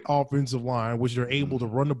great offensive line, which they're able to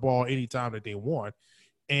run the ball anytime that they want.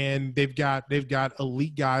 And they've got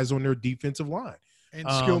elite guys on their defensive line. And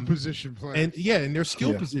skill position play. And their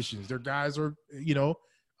skill positions. Their guys are, you know,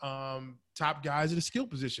 top guys at the skill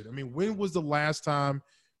position. I mean, when was the last time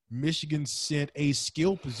Michigan sent a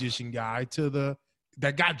skill position guy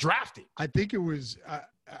that got drafted? I think it was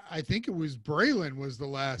Braylon was the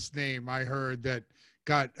last name I heard that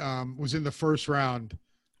got was in the first round,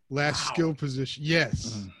 last skill position.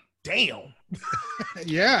 Yes. Damn.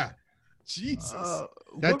 Yeah. Jesus.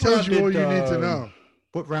 That tells you all you need to know.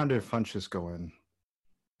 What round did Funchess go in?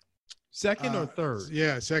 Second or third?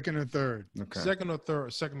 Yeah, second or third. Okay. Second or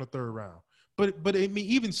third round. But I mean,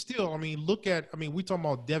 even still, I mean, we talking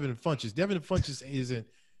about Devin Funchess. Devin Funchess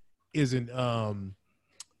isn't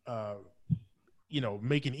you know,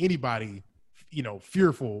 making anybody, you know,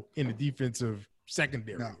 fearful in the defensive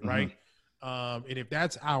secondary, right? And if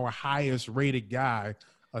that's our highest rated guy,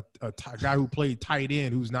 a guy who played tight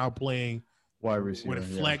end, who's now playing wide receiver with a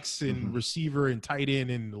flex and receiver and tight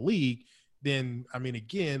end in the league, then I mean,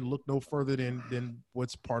 again, look no further than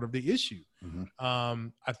what's part of the issue.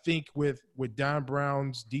 I think with Don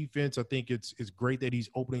Brown's defense, I think it's great that he's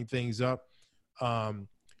opening things up.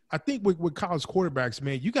 I think with college quarterbacks,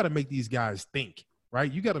 man, you got to make these guys think,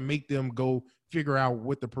 right? You got to make them go figure out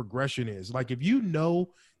what the progression is. Like if you know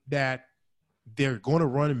that they're going to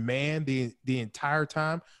run man the entire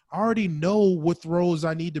time, I already know what throws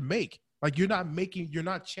I need to make. Like you're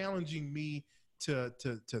not challenging me to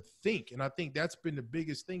think. And I think that's been the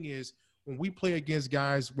biggest thing is when we play against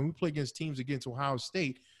teams against Ohio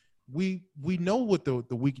State, we know what the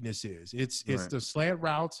weakness is. It's the slant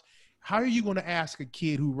routes. How are you going to ask a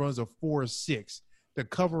kid who runs a 4.6 to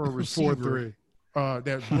cover a receiver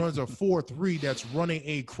that runs a 4.3 that's running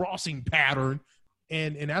a crossing pattern?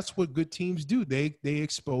 And that's what good teams do. They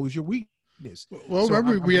expose your weakness. Well, so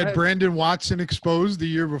remember we had Brandon Watson exposed the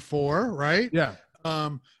year before, right? Yeah.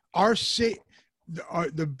 The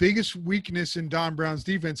biggest weakness in Don Brown's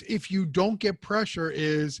defense, if you don't get pressure,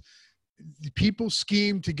 is people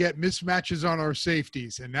scheme to get mismatches on our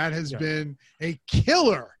safeties, and that has been a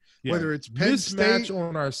killer. Yeah. Whether it's Penn mismatch State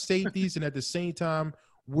on our safeties, and at the same time,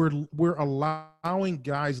 we're allowing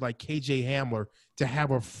guys like KJ Hamler to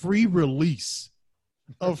have a free release,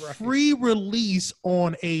 free release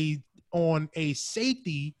on a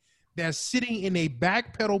safety that's sitting in a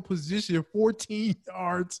backpedal position 14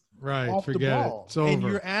 yards off the ball. And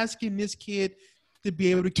you're asking this kid to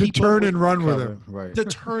be able to turn and run with him. Right. To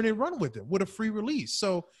turn and run with him with a free release.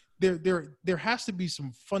 So there has to be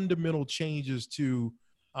some fundamental changes to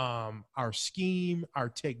our scheme, our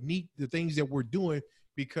technique, the things that we're doing,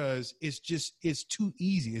 because it's too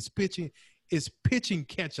easy. It's pitching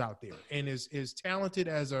catch out there. And as talented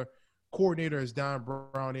as a coordinator as Don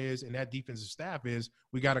Brown is and that defensive staff is,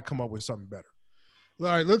 we got to come up with something better. All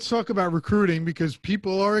right, let's talk about recruiting because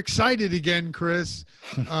people are excited again, Chris.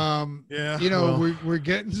 We're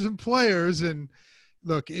getting some players, and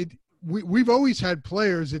look, we've always had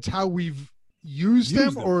players. It's how we've used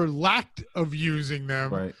them or lacked of using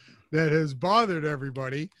them that has bothered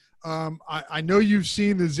everybody. I know you've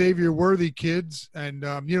seen the Xavier Worthy kids, and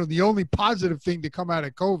the only positive thing to come out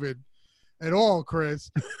of COVID at all,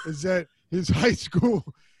 Chris, is that his high school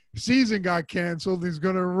season got canceled. He's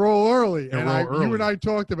going to roll early. You and I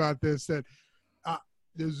talked about this, that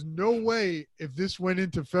there's no way if this went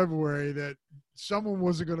into February that someone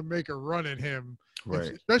wasn't going to make a run at him,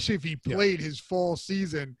 especially if he played his fall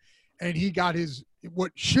season and he got his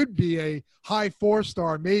what should be a high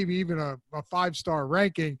 4-star, maybe even a 5-star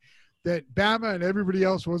ranking, that Bama and everybody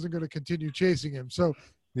else wasn't going to continue chasing him. So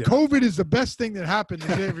COVID is the best thing that happened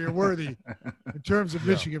to Xavier Worthy in terms of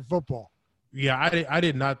Michigan football. Yeah, I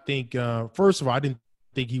did not think first of all, I didn't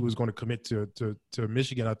think he was going to commit to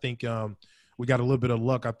Michigan. I think we got a little bit of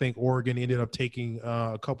luck. I think Oregon ended up taking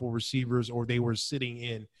a couple receivers, or they were sitting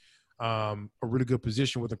in a really good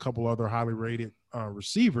position with a couple other highly rated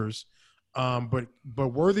receivers. But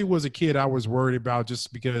Worthy was a kid I was worried about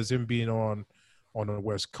just because him being on the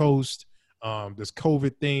West Coast, this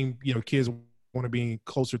COVID thing, kids want to be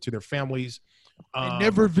closer to their families. He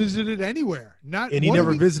never visited anywhere. He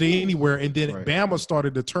never visited anywhere. And then Bama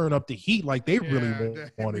started to turn up the heat like they really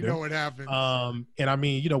wanted. We know what happened. And I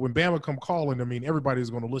mean, when Bama come calling, I mean, everybody's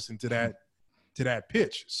going to listen to that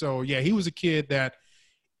pitch. So yeah, he was a kid that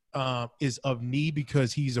is of need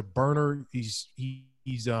because he's a burner. He's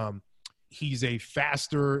a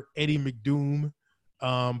faster Eddie McDoom,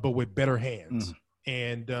 but with better hands,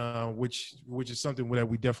 and which is something that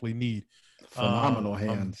we definitely need. Phenomenal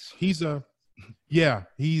hands. He's I don't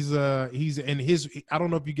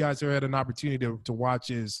know if you guys have had an opportunity to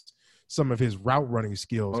watch some of his route running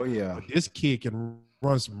skills. Oh yeah, but this kid can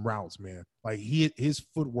run some routes, man. Like his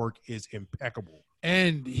footwork is impeccable,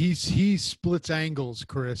 and he splits angles,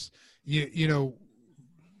 Chris.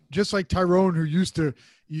 Just like Tyrone, who used to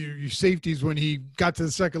you safeties when he got to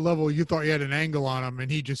the second level, you thought you had an angle on him,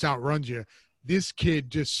 and he just outruns you. This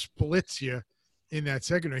kid just splits you in that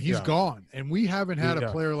secondary. He's gone, and we haven't had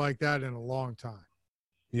a player like that in a long time.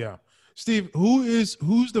 Yeah, Steve, who's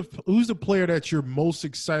the player that you're most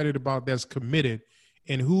excited about that's committed,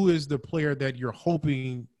 and who is the player that you're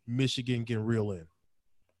hoping Michigan can reel in?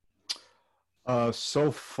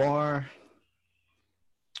 So far,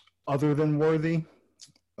 other than Worthy,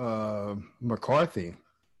 McCarthy.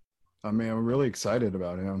 I mean, I'm really excited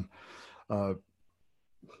about him.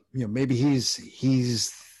 Maybe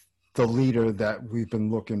he's the leader that we've been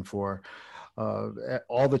looking for.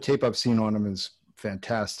 All the tape I've seen on him is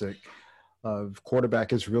fantastic. Quarterback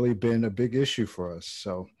has really been a big issue for us.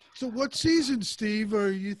 So what season, Steve,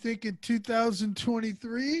 are you thinking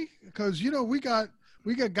 2023? Because, we got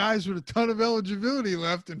guys with a ton of eligibility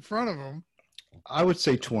left in front of them. I would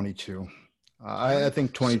say 22. I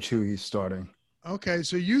think 22 he's starting. Okay,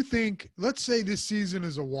 so you think, let's say this season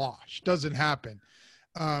is a wash, doesn't happen,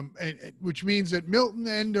 which means that Milton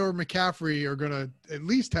and or McCaffrey are going to at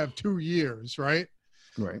least have 2 years, right?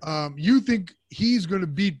 Right. You think he's going to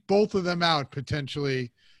beat both of them out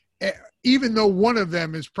potentially, even though one of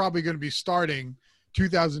them is probably going to be starting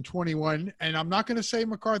 2021. And I'm not going to say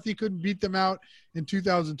McCarthy couldn't beat them out in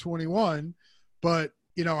 2021, but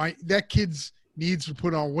that kid's needs to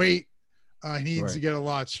put on weight. He needs to get a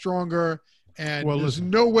lot stronger. And there's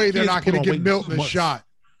no way they're not going to give Milton a shot.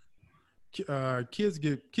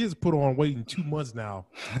 Kids put on weight in 2 months now.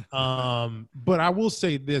 But I will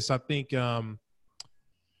say this: I think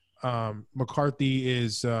McCarthy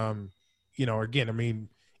is, again, I mean,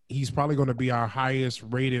 he's probably going to be our highest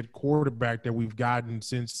rated quarterback that we've gotten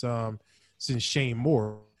since Shane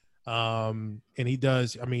Moore. And he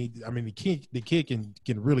does. I mean, the kid can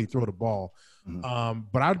really throw the ball. Mm-hmm.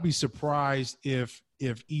 But I'd be surprised if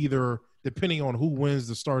either, depending on who wins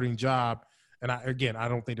the starting job, and I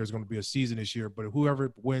don't think there's going to be a season this year, but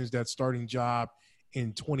whoever wins that starting job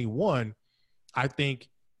in 21, I think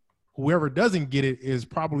whoever doesn't get it is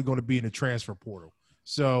probably going to be in the transfer portal.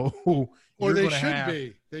 So, or they should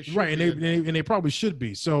be. They should right, be. And they probably should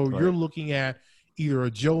be. So right. You're looking at either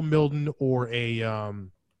a Joe Milton or a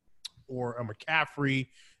McCaffrey.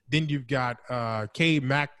 Then you've got Cade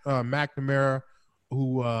McNamara,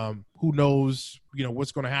 who knows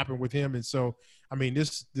what's going to happen with him. And so, I mean,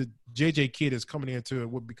 the JJ kid is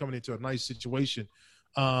would be coming into a nice situation.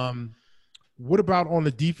 What about on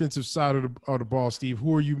the defensive side of the ball, Steve?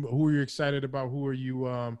 Who are you excited about? Who are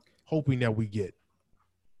you hoping that we get?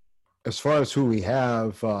 As far as who we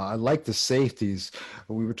have, I like the safeties.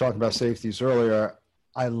 We were talking about safeties earlier.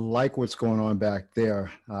 I like what's going on back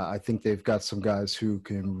there. I think they've got some guys who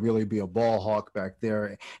can really be a ball hawk back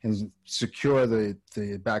there and secure the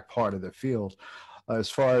back part of the field. As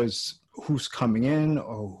far as who's coming in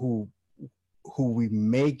or who we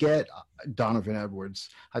may get, Donovan Edwards.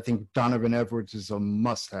 I think Donovan Edwards is a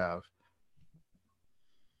must-have.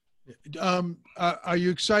 Are you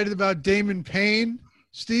excited about Damon Payne,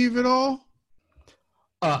 Steve, at all?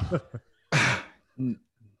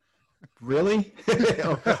 Really?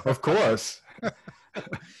 Of course.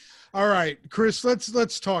 All right, Chris,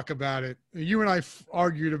 let's talk about it. You and I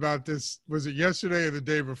argued about this. Was it yesterday or the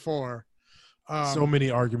day before? So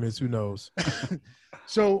many arguments. Who knows?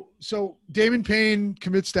 So Damon Payne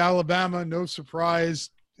commits to Alabama. No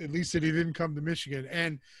surprise, at least that he didn't come to Michigan.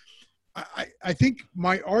 And I think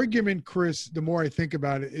my argument, Chris, the more I think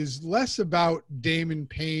about it, is less about Damon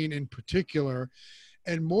Payne in particular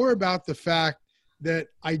and more about the fact that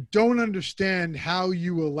I don't understand how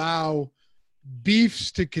you allow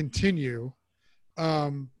beefs to continue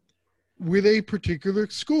with a particular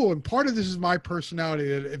school. And part of this is my personality,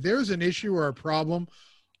 that if there's an issue or a problem,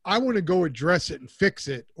 I want to go address it and fix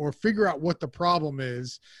it or figure out what the problem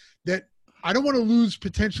is, that I don't want to lose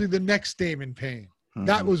potentially the next Damon Payne. Mm-hmm.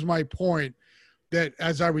 That was my point, that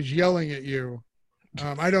as I was yelling at you,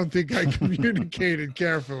 I don't think I communicated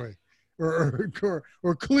carefully or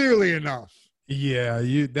clearly enough. Yeah,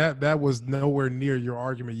 that was nowhere near your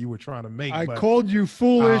argument you were trying to make. I called you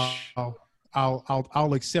foolish.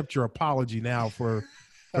 I'll accept your apology now for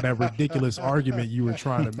that ridiculous argument you were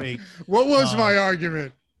trying to make. What was my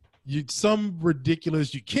argument? Some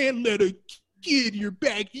ridiculous. You can't let a kid in your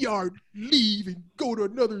backyard leave and go to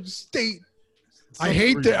another state. I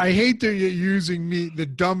hate that you're using the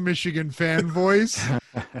dumb Michigan fan voice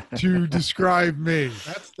to describe me.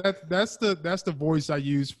 That's the voice I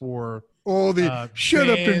use for all the shut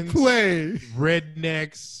fans, up and play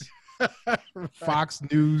rednecks, Fox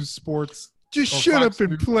News sports. Just shut up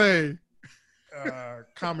and play.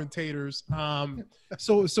 Commentators.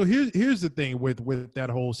 So here's the thing with that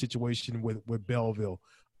whole situation with Belleville.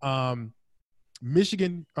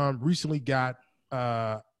 Michigan recently got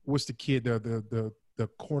what's the kid, the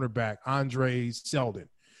cornerback, Andre Seldon.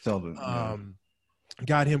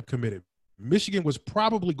 Got him committed. Michigan was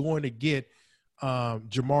probably going to get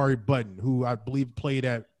Jamari Button, who I believe plays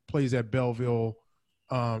at Belleville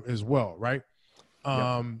as well, right?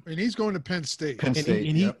 And he's going to Penn State.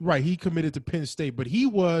 He committed to Penn State, but he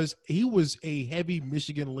was a heavy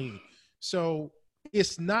Michigan lean. So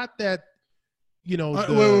it's not that,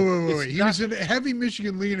 wait. He was a heavy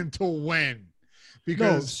Michigan lean until when?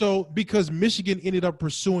 Because Michigan ended up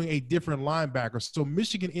pursuing a different linebacker. So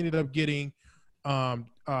Michigan ended up getting Jadon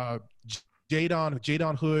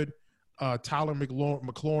Hood, Tyler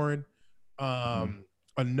McLaurin,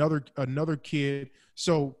 another kid.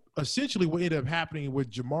 So essentially what ended up happening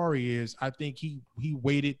with Jamari is I think he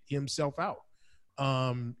waited himself out.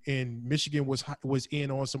 and Michigan was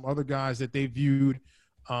in on some other guys that they viewed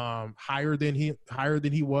higher than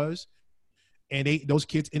he was, and those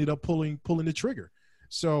kids ended up pulling the trigger.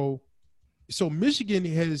 So Michigan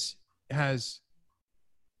has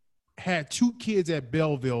had two kids at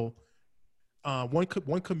Belleville,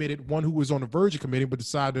 one committed, one who was on the verge of committing but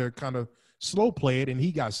decided to kind of slow play it, and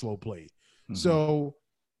he got slow played. Mm-hmm. So,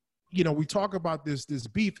 we talk about this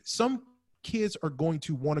beef. Some kids are going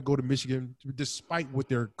to want to go to Michigan despite what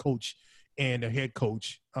their coach and their head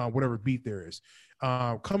coach, whatever beef there is.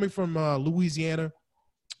 Coming from Louisiana,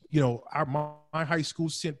 my high school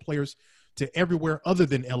sent players to everywhere other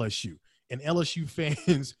than LSU, and LSU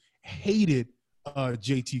fans hated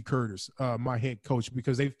JT Curtis, my head coach,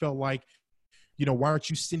 because they felt like, why aren't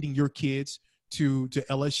you sending your kids to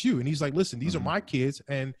LSU? And he's like, listen, these are my kids,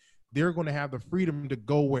 and they're going to have the freedom to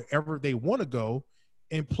go wherever they want to go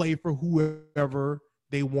and play for whoever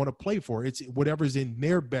they want to play for. It's whatever's in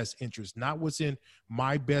their best interest, not what's in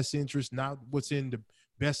my best interest, not what's in the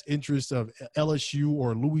best interest of LSU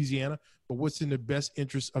or Louisiana, but what's in the best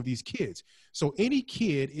interest of these kids. So any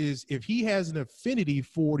kid if he has an affinity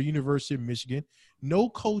for the University of Michigan, no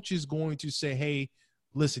coach is going to say, hey,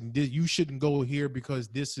 listen, you shouldn't go here because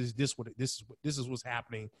this is what's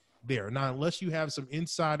happening there. Now, unless you have some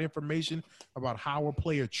inside information about how a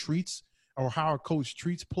player treats or how a coach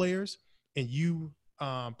treats players, and you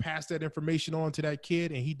pass that information on to that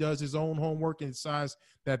kid, and he does his own homework and decides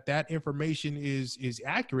that information is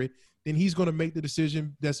accurate, then he's going to make the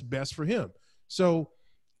decision that's best for him. So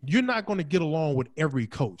you're not going to get along with every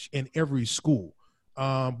coach in every school,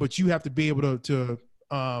 but you have to be able to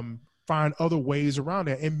find other ways around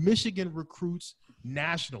that. And Michigan recruits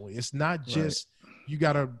nationally. It's not just you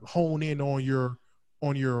got to hone in on your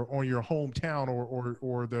hometown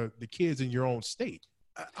or the kids in your own state.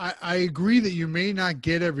 I agree that you may not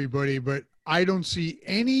get everybody, but I don't see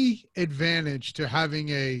any advantage to having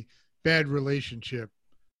a bad relationship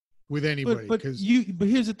with anybody. But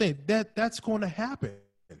here's the thing, that's going to happen.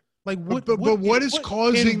 Like what is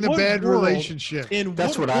causing the bad relationship?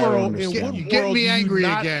 That's what I don't understand. You get me angry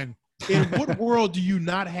again. In what world do you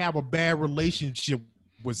not have a bad relationship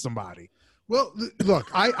with somebody? Well, look,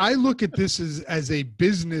 I look at this as a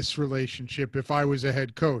business relationship if I was a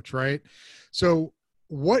head coach, right? So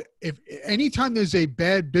what if anytime there's a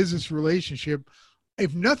bad business relationship,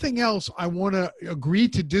 if nothing else, I want to agree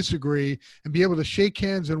to disagree and be able to shake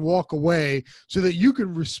hands and walk away so that you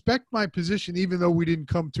can respect my position even though we didn't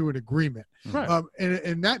come to an agreement. Right.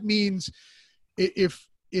 And that means if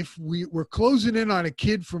we're closing in on a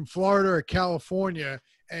kid from Florida or California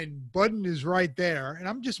and Budden is right there, and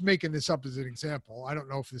I'm just making this up as an example. I don't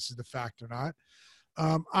know if this is the fact or not.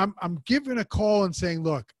 I'm giving a call and saying,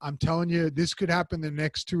 look, I'm telling you, this could happen the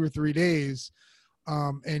next 2 or 3 days,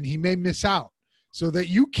 and he may miss out. So that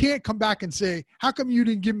you can't come back and say, how come you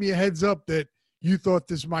didn't give me a heads up that you thought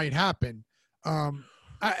this might happen? To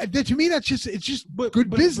me, it's just good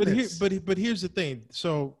business. But here's the thing.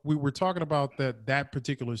 So we were talking about that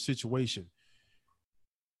particular situation.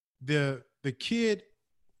 The kid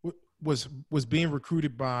was being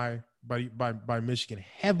recruited by Michigan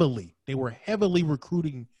heavily. They were heavily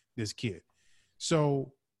recruiting this kid.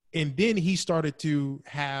 So, and then he started to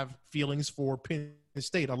have feelings for Penn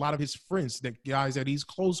State. A lot of his friends, the guys that he's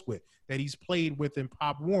close with, that he's played with in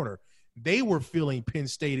Pop Warner, they were feeling Penn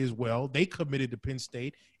State as well. They committed to Penn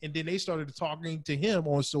State, and then they started talking to him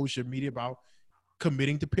on social media about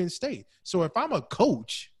committing to Penn State. So if I'm a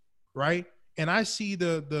coach, right, and I see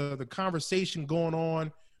the conversation going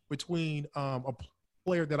on between a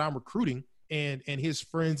player that I'm recruiting and his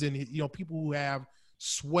friends and people who have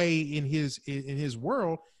sway in his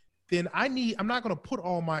world, then I'm not going to put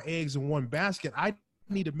all my eggs in one basket. I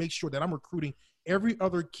need to make sure that I'm recruiting every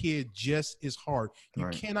other kid just as hard. You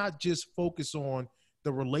cannot just focus on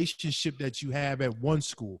the relationship that you have at one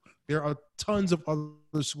school. There are tons of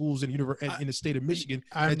other schools in the state of Michigan.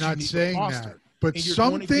 I'm not saying that, but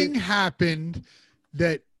something happened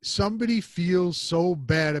that somebody feels so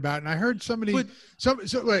bad about, and I heard somebody. Hold on.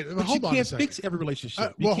 You can't fix every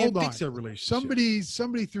relationship. Fix every relationship.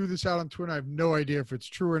 Somebody threw this out on Twitter. I have no idea if it's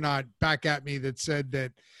true or not. Back at me that said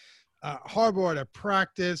that Harbaugh at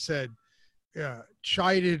practice had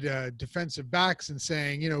chided defensive backs and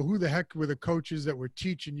saying, who the heck were the coaches that were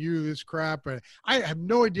teaching you this crap? I have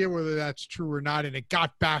no idea whether that's true or not, and it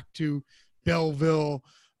got back to Belleville,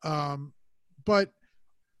 but.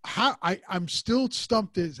 I'm still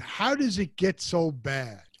stumped as how does it get so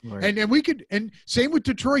bad? Right. And same with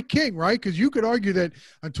Detroit King, right? Because you could argue that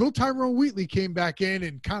until Tyrone Wheatley came back in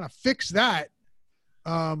and kind of fixed that,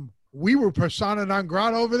 we were persona non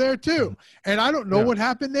grata over there too. And I don't know what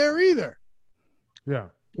happened there either. Yeah.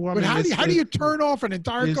 Well, But how do you turn off an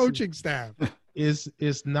entire coaching staff? Is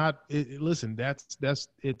not listen, that's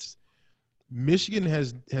it's Michigan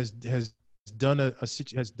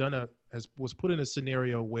was put in a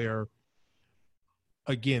scenario where,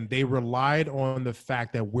 again, they relied on the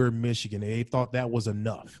fact that we're Michigan. They thought that was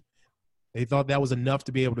enough. They thought that was enough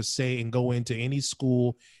to be able to say and go into any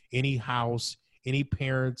school, any house, any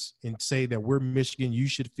parents and say that we're Michigan. You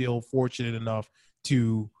should feel fortunate enough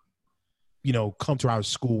to, come to our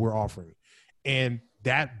school we're offering. And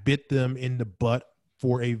that bit them in the butt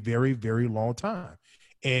for a very, very long time.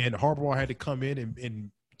 And Harbaugh had to come in and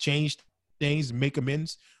change things, make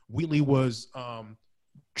amends. Wheatley was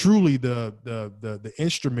truly the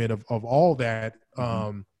instrument of all that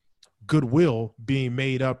goodwill being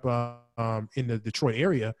made up in the Detroit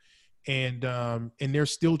area, and they're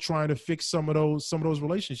still trying to fix some of those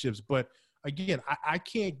relationships. But again, I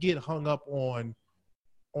can't get hung up on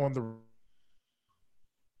the.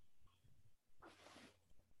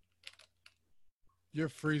 You're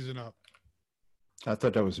freezing up. I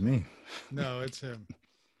thought that was me. No, it's him.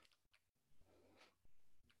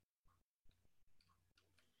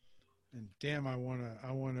 And damn, I want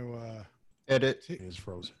to edit. It's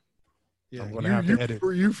frozen. Yeah, I'm gonna have to edit.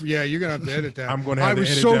 You're gonna have to edit that. I'm gonna have to edit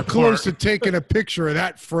I was so that close part. to taking a picture of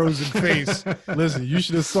that frozen face. Listen, you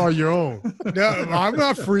should have saw your own. No, I'm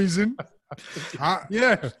not freezing.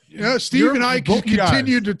 Yeah. Steve and I both you guys.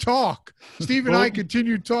 continued to talk. Steve and I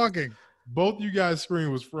continued talking. Both you guys' screen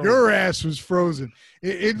was frozen. Your ass was frozen.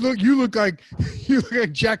 You look like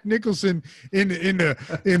Jack Nicholson in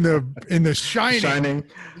the Shining.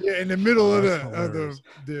 Yeah, in the middle of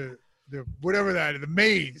the whatever that is, the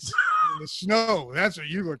maze, in the snow. That's what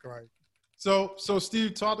you look like. So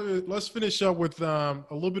Steve, let's finish up with a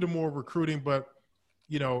little bit more recruiting, but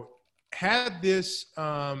had this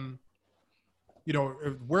where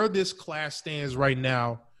this class stands right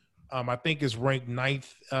now, I think is ranked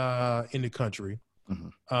 9th in the country.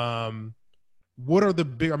 Mm-hmm. What are the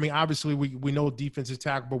big? I mean, obviously we know defensive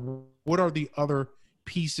tackle, but what are the other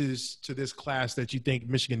pieces to this class that you think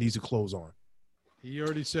Michigan needs to close on? He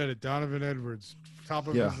already said it. Donovan Edwards, top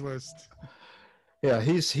of his list. Yeah,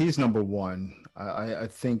 he's number one. I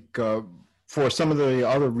think for some of the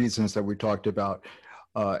other reasons that we talked about,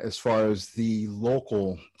 as far as the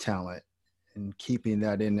local talent and keeping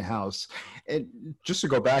that in the house. And just to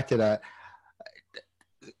go back to that,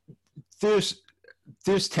 there's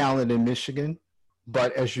talent in Michigan,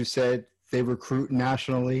 but as you said, they recruit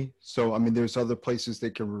nationally. So, I mean, there's other places they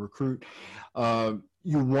can recruit.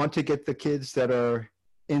 You want to get the kids that are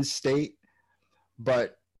in state,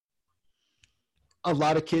 but a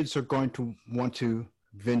lot of kids are going to want to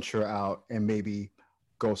venture out and maybe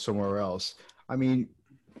go somewhere else. I mean,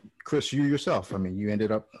 Chris, you yourself, I mean, you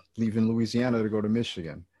ended up leaving Louisiana to go to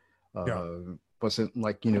Michigan. Wasn't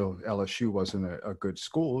like, LSU wasn't a good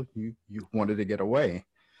school. You wanted to get away.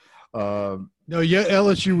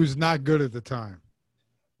 LSU was not good at the time.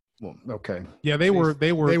 Well, okay. Yeah, they were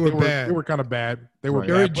bad. They were kind of bad. They were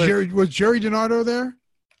bad. Was Jerry DiNardo there?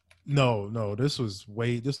 No. This was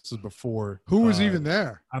before. Who was even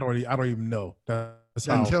there? I don't even know. That's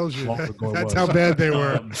that how tells you. That's how bad they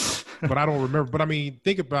were. But I don't remember. But I mean,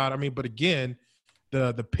 think about. But again,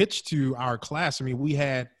 the pitch to our class. I mean, we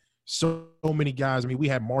had so many guys. I mean, we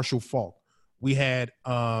had Marshall Faulk. We had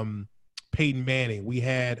Peyton Manning. We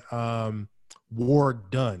had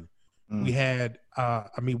Warwick Dunn. We had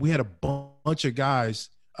we had a bunch of guys.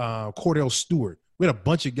 Cordell Stewart. We had a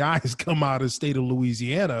bunch of guys come out of the state of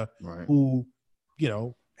Louisiana who,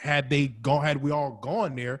 had we all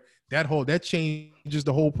gone there, that changes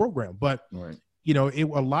the whole program. But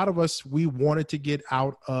a lot of us, we wanted to get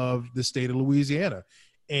out of the state of Louisiana.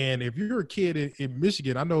 And if you're a kid in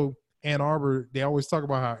Michigan, I know Ann Arbor, they always talk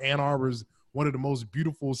about how Ann Arbor is one of the most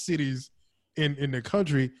beautiful cities in the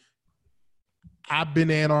country. I've been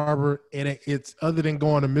to Ann Arbor, and it's other than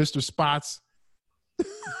going to Mr. Spots,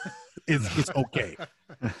 it's okay.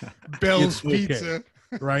 Bell's Pizza.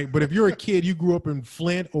 Right? But if you're a kid, you grew up in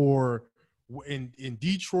Flint or in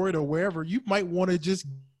Detroit or wherever, you might want to just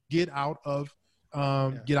get out of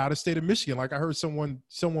state of Michigan. Like I heard someone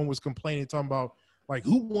was complaining, talking about like,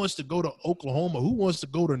 who wants to go to Oklahoma? Who wants to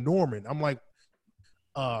go to Norman? I'm like,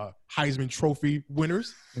 Heisman Trophy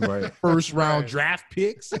winners, first round draft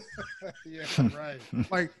picks.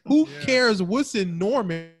 Like, who cares what's in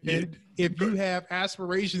Norman if you have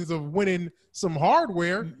aspirations of winning some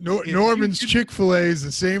hardware? Norman's Chick-fil-A is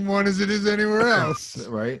the same one as it is anywhere else.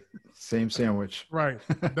 Right. Same sandwich. Right.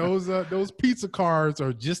 Those pizza cards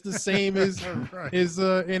are just the same as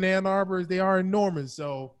in Ann Arbor as they are in Norman.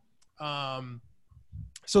 So,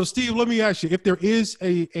 Steve, let me ask you, if there is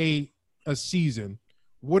a a season,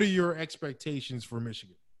 what are your expectations for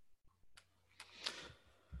Michigan?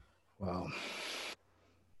 Wow.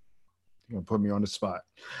 You're going to put me on the spot.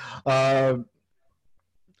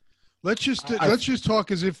 Let's just talk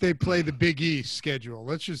as if they play the Big East schedule.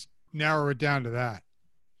 Let's just narrow it down to that.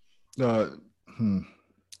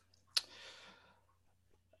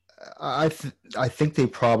 I think they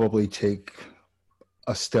probably take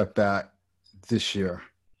a step back this year.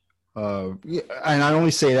 And I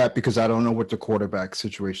only say that because I don't know what the quarterback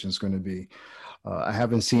situation is going to be. I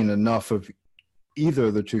haven't seen enough of either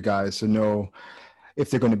of the two guys to know if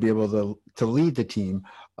they're going to be able to lead the team.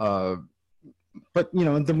 But, you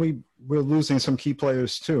know, then we're losing some key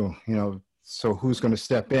players too, you know, so who's going to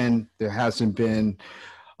step in? There hasn't been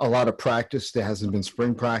a lot of practice. There hasn't been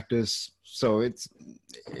spring practice. So it's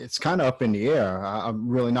kind of up in the air. I'm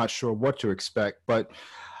really not sure what to expect, but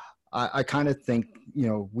I kind of think, you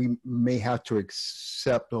know, we may have to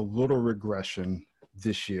accept a little regression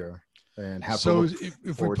this year and have so to look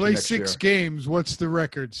if we play 6 games, what's the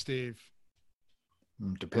record, Steve?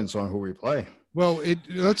 Depends on who we play. Well,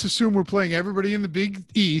 let's assume we're playing everybody in the Big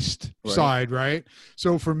East side, right?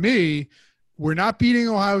 So for me, we're not beating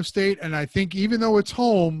Ohio State, and I think even though it's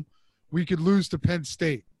home, we could lose to Penn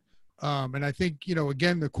State. And I think, you know,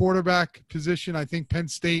 again, the quarterback position, I think Penn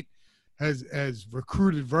State has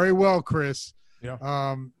recruited very well, Chris. Yeah.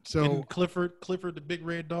 So and Clifford, the big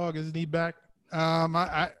red dog, isn't he back?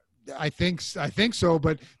 I think so,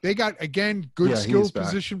 but they got, again, good skilled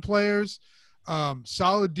position players.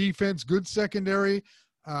 Solid defense, good secondary.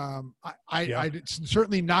 It's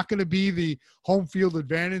certainly not going to be the home field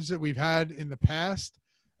advantage that we've had in the past.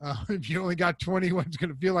 If you only got 21, it's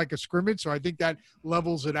going to feel like a scrimmage. So I think that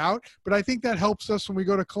levels it out. But I think that helps us when we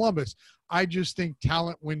go to Columbus. I just think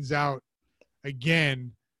talent wins out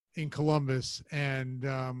again in Columbus, and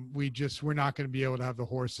we're not going to be able to have the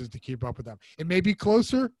horses to keep up with them. It may be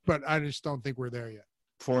closer, but I just don't think we're there yet.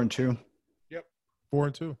 4-2. Yep.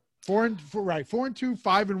 4-2. 4-2,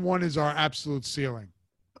 5-1 is our absolute ceiling.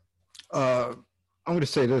 I'm going to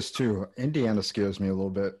say this too. Indiana scares me a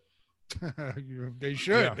little bit. They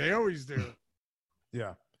should. Yeah. They always do.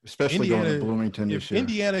 Yeah. Especially going to Bloomington this year. If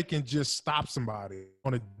Indiana can just stop somebody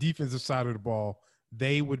on the defensive side of the ball,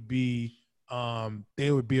 they would be a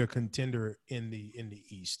contender in the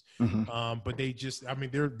East. Mm-hmm. But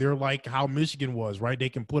they're like how Michigan was, right? They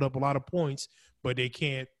can put up a lot of points, but they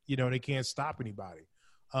can't stop anybody.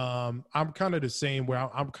 I'm kind of the same where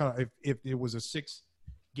I'm kind of, if it was a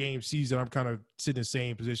 6-game season, I'm kind of sitting in the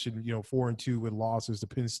same position, 4-2 with losses to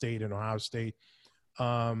Penn State and Ohio State.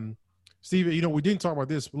 Steve, we didn't talk about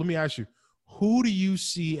this, but let me ask you, who do you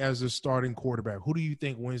see as a starting quarterback? Who do you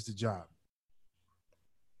think wins the job?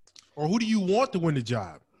 Or who do you want to win the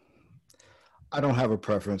job? I don't have a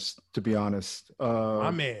preference, to be honest.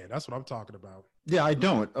 My man, that's what I'm talking about. Yeah, I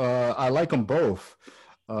don't. I like them both.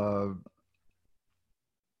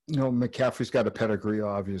 McCaffrey's got a pedigree,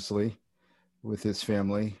 obviously, with his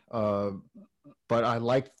family. But I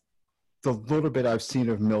like the little bit I've seen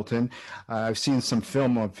of Milton. I've seen some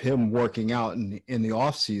film of him working out in the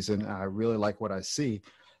off season. I really like what I see.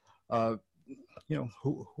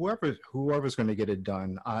 Whoever's going to get it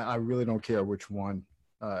done, I really don't care which one.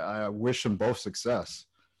 I wish them both success.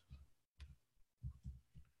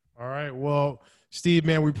 All right. Well, Steve,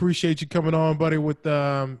 man, we appreciate you coming on, buddy, with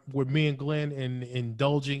me and Glenn and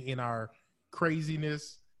indulging in our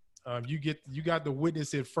craziness. You got to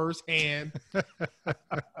witness it firsthand.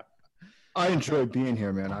 I enjoy being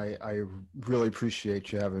here, man. I really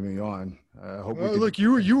appreciate you having me on. Look,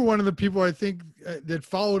 you were one of the people I think that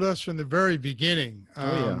followed us from the very beginning.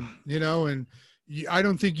 And I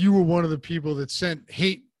don't think you were one of the people that sent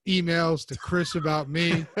hate emails to Chris about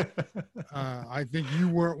me. I think you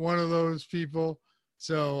weren't one of those people.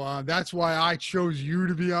 So that's why I chose you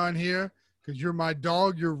to be on here, because you're my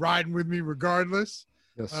dog. You're riding with me regardless.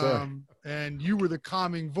 Yes, sir. And you were the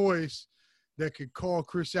calming voice that could call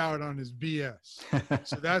Chris out on his BS.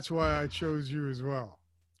 So that's why I chose you as well.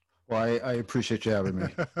 Well, I appreciate you having me.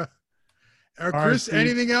 Chris, right,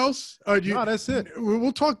 anything else? No, that's it.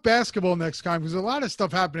 We'll talk basketball next time because there's a lot of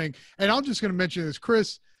stuff happening. And I'm just going to mention this,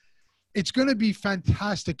 Chris. It's going to be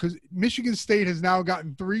fantastic because Michigan State has now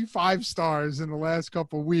gotten 3 5-stars in the last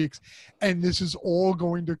couple of weeks, and this is all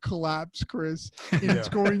going to collapse, Chris. And it's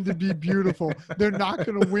going to be beautiful. They're not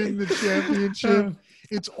going to win the championship.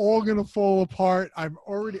 It's all going to fall apart. I've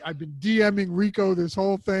been DMing Rico this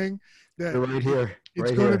whole thing. That They're right here.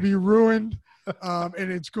 It's going to be ruined,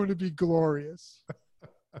 and it's going to be glorious.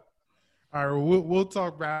 All right, we'll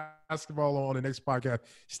talk basketball on the next podcast.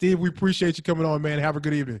 Steve, we appreciate you coming on, man. Have a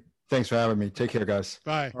good evening. Thanks for having me. Take care, guys.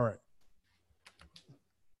 Bye. All right.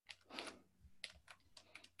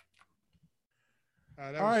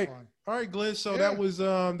 That All was right. fun. All right, Glenn. So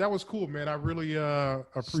Yeah. that was cool, man. I really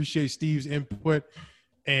appreciate Steve's input.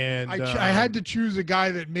 And I had to choose a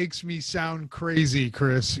guy that makes me sound crazy,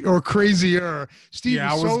 Chris, or crazier. Steve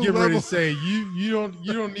yeah, I is was so getting ready level. to say you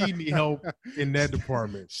don't need any help in that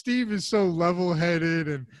department. Steve is so level-headed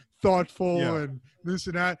and thoughtful Yeah. and this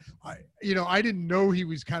and that. I didn't know he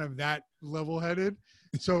was kind of that level-headed.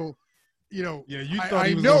 So, Yeah, you thought I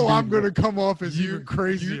he was know gonna I'm be- going to come off as you- even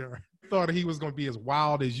crazier. thought he was going to be as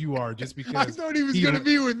wild as you are just I because thought he was he- going to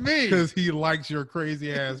be with me. because he likes your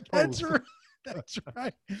crazy ass posts. That's right. That's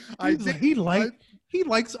right. He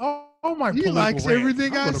likes all my He political likes rants.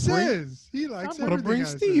 everything I'm I gonna bring- says. He likes I'm going to everything bring I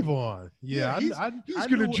Steve say. on. Yeah, he's I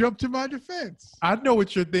going to know- jump to my defense. I know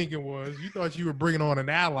what your thinking was. You thought you were bringing on an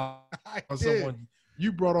ally I or did. someone.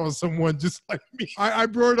 You brought on someone just like me. I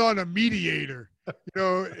brought on a mediator.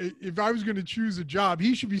 If I was going to choose a job,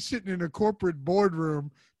 he should be sitting in a corporate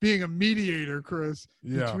boardroom being a mediator, Chris,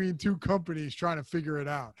 Yeah, between two companies trying to figure it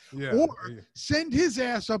out. yeah. Or send his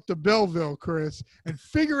ass up to Belleville, Chris, and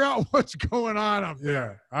figure out what's going on up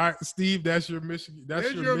there. Yeah. All right, Steve, that's your mission. That's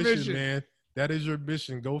There's your your mission, mission. man. That is your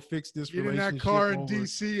mission. Go fix this Get in relationship that car in over,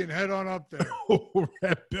 D.C. and head on up there. over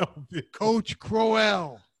at Belleville. Coach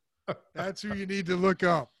Crowell. That's who you need to look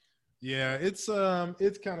up. Yeah, it's kind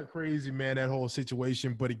of crazy, man, that whole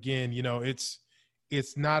situation. But again,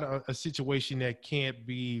 it's not a situation that can't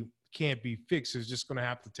be fixed. It's just going to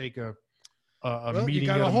have to take a Well, you meeting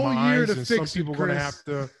got of a the whole year minds, to and fix some people it, are going to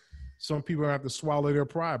Chris. some people are gonna have to swallow their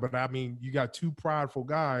pride. But I mean, you got two prideful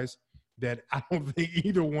guys that I don't think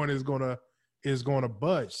either one is gonna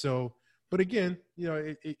budge. So, but again,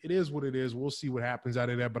 it is what it is. We'll see what happens out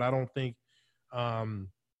of that. But I don't think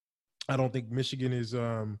Michigan is.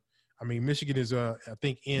 Michigan is, I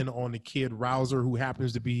think, in on the kid Rouser, who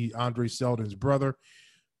happens to be Andre Seldon's brother.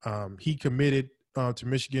 He committed to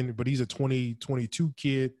Michigan, but he's a 2022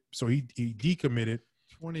 kid, so he decommitted.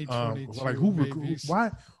 2022. babies.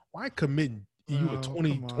 Why committing you Oh, a come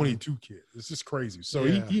 2022 kid? It's just crazy. So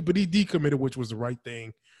Yeah. he decommitted, which was the right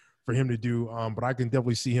thing for him to do. But I can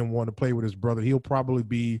definitely see him wanting to play with his brother. He'll probably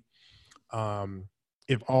be,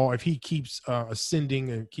 if he keeps ascending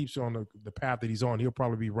and keeps on the path that he's on, he'll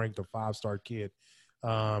probably be ranked a 5-star kid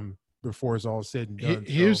before it's all said and done.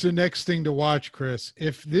 Here's the next thing to watch, Chris.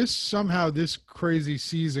 If this crazy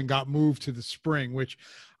season got moved to the spring, which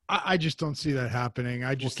I just don't see that happening.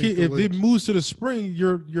 I just think if it moves to the spring,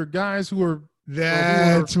 your guys who are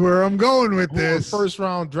that's where I'm going with this. first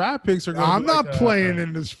round draft picks are. I'm not playing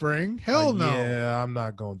in the spring. Hell no. Yeah, I'm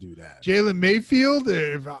not going to do that. Jalen Mayfield.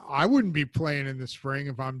 I wouldn't be playing in the spring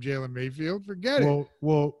if I'm Jalen Mayfield. Forget it.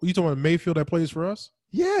 Well, you talking about Mayfield that plays for us?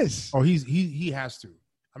 Yes. Oh, he has to.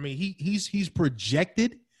 I mean, he's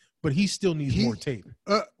projected, but he still needs more tape.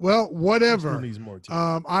 Well, He whatever. still needs more tape.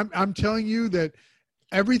 I'm telling you that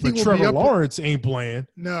everything But will Trevor be up. Lawrence ain't playing.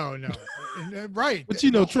 No. Right. But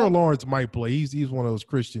Trevor Lawrence might play. He's one of those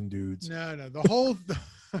Christian dudes. No.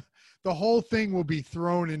 The whole thing will be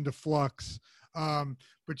thrown into flux.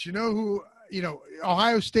 But you know who?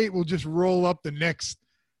 Ohio State will just roll up the next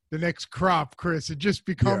crop, Chris. It just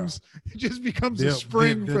becomes a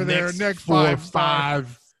spring for their next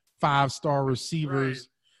five-star receivers.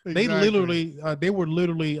 Right. They Exactly. were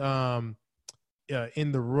literally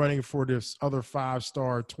in the running for this other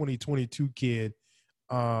 5-star 2022 kid.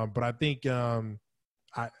 But I think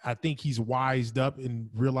I think he's wised up and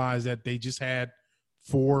realized that they just had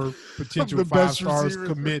 4 potential The best 5-stars receivers.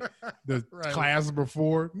 commit the Right. class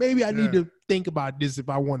before. Maybe I need Yeah. to think about this if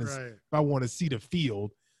I want to Right. if I want to see the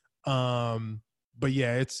field. But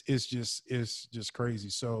yeah, it's just crazy.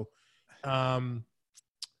 So, we're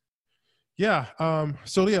going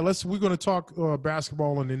to talk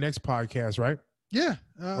basketball on the next podcast, right? Yeah,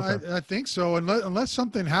 Okay. I think so. Unless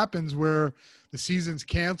something happens where the season's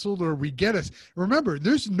canceled or we get us. Remember,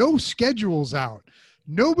 there's no schedules out.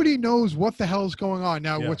 Nobody knows what the hell is going on.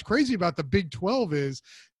 Now, Yeah. what's crazy about the Big 12 is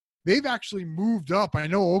they've actually moved up. I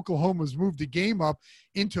know Oklahoma's moved the game up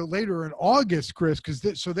into later in August, Chris,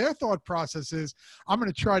 so their thought process is I'm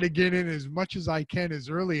going to try to get in as much as I can as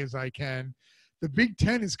early as I can. The Big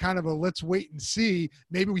 10 is kind of a let's wait and see.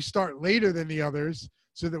 Maybe we start later than the others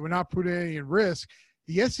so that we're not putting any in risk.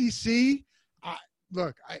 The SEC,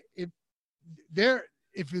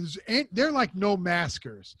 they're like no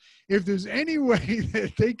maskers. If there's any way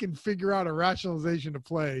that they can figure out a rationalization to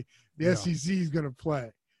play, the Yeah. SEC is going to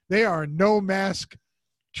play. They are a no mask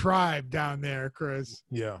tribe down there, Chris.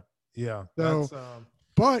 Yeah. So- That's,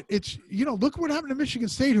 But it's, look what happened to Michigan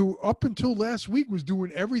State, who up until last week was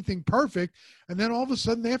doing everything perfect. And then all of a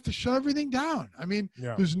sudden they have to shut everything down. I mean,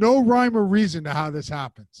 there's no rhyme or reason to how this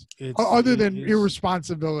happens other than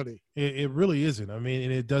irresponsibility. It really isn't. I mean,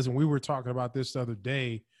 and it doesn't. We were talking about this the other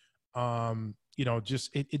day. Just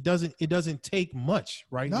it doesn't take much,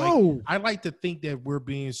 right? No. Like, I like to think that we're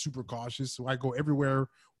being super cautious. So I go everywhere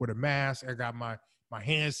with a mask. I got my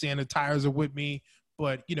hand sanitizer with me.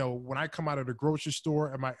 But when I come out of the grocery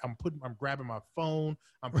store, I'm grabbing my phone.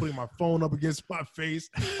 I'm putting my phone up against my face,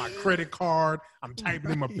 my credit card. I'm typing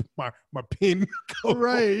in my PIN code.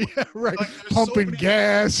 Right, right. Like, pumping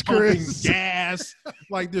gas, Chris. Pumping gas.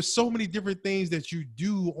 Like, there's so many different things that you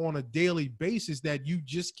do on a daily basis that you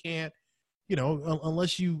just can't,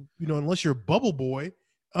 unless you're Bubble Boy.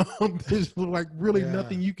 There's like really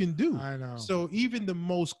nothing you can do. I know. So even the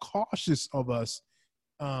most cautious of us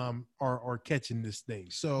are catching this thing.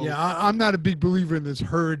 So I'm not a big believer in this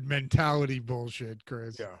herd mentality bullshit,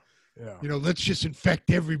 Chris. Yeah. Let's just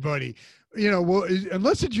infect everybody. Well,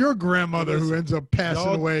 unless it's your grandmother who ends up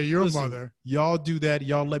passing away, your mother. Y'all do that.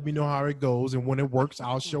 Y'all let me know how it goes, and when it works,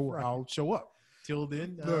 I'll show up. Till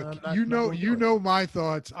then, look, you know my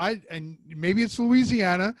thoughts. And maybe it's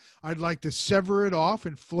Louisiana. I'd like to sever it off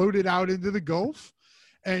and float it out into the Gulf.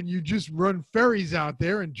 And you just run ferries out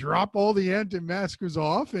there and drop all the anti-maskers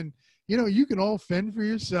off. And, you can all fend for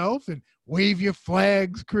yourself and wave your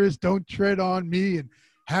flags, Chris, don't tread on me, and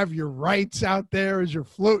have your rights out there as you're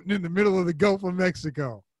floating in the middle of the Gulf of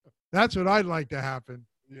Mexico. That's what I'd like to happen.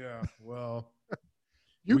 Yeah, well.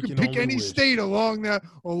 You can pick any state along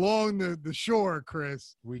the shore,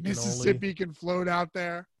 Chris. Mississippi can float out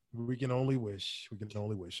there. We can only wish.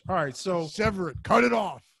 All right, so. Sever it. Cut it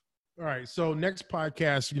off. All right. So next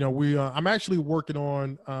podcast, I'm actually working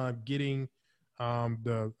on getting I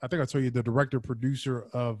think I told you the director producer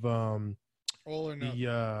of All or Nothing.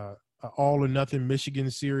 the All or Nothing Michigan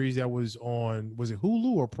series that was it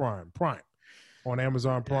Hulu or Prime? Prime on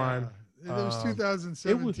Amazon Prime. Yeah. It was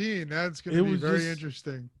 2017. That's going to be very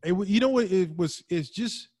interesting. It's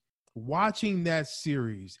just watching that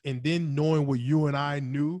series and then knowing what you and I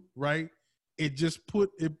knew, right? It just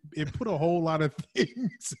put a whole lot of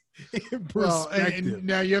things in perspective. Well, and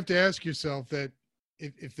now you have to ask yourself that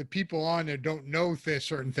if the people on there don't know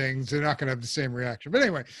certain things, they're not going to have the same reaction. But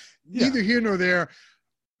anyway, neither here nor there.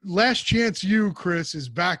 Last Chance U, Chris, is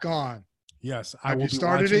back on. Yes, have you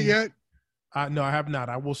started it yet? No, I have not.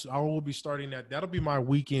 I will be starting that. That'll be my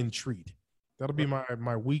weekend treat. That'll be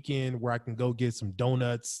my weekend where I can go get some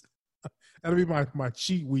donuts. That'll be my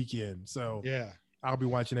cheat weekend. So yeah. I'll be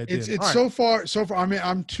watching that. It's right. so far. I mean,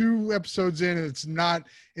 I'm 2 episodes in, and it's not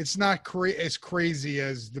as crazy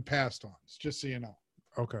as the past ones. Just so you know.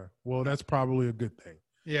 Okay. Well, that's probably a good thing.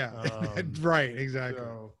 Yeah. Right. Exactly.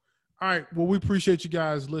 So, all right. Well, we appreciate you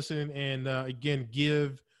guys listening, and again,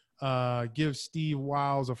 give Steve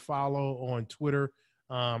Wiles a follow on Twitter.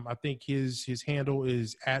 I think his handle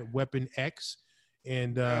is @WeaponX,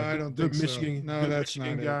 and I don't think Michigan, so. No, that's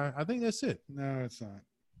Michigan not guy. it. I think that's it. No, it's not.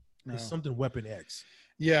 No. It's something Weapon X.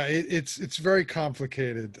 Yeah, it's very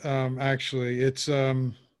complicated. Actually, it's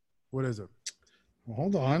what is it? Well,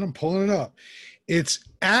 hold on, I'm pulling it up. It's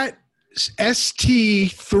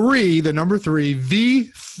 @ST3, the number 3,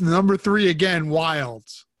 V number 3 again,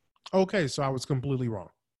 Wilds. Okay, so I was completely wrong.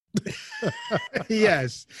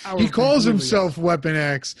 Yes, he calls himself Weapon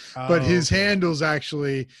X, but his handle's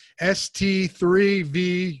actually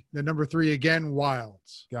ST3V, the number 3 again,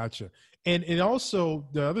 Wilds. Gotcha. And also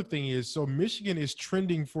the other thing is, so Michigan is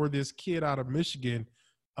trending for this kid out of Michigan,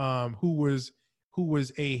 who was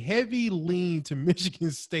a heavy lean to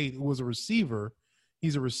Michigan State. Who was a receiver.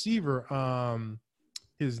 He's a receiver.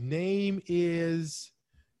 His name is,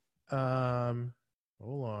 hold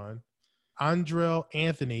on, Andrell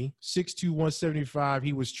Anthony, 6'2", 175.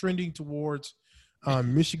 He was trending towards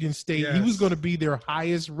Michigan State. Yes. He was going to be their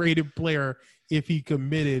highest rated player if he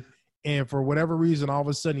committed. And for whatever reason, all of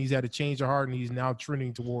a sudden he's had a change of heart and he's now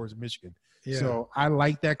trending towards Michigan. Yeah. So I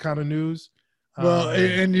like that kind of news. Well,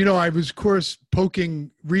 and I was, of course, poking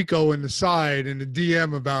Rico in the side in the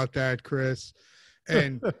DM about that, Chris.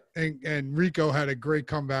 And and Rico had a great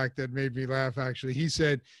comeback that made me laugh, actually. He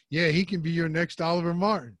said, yeah, he can be your next Oliver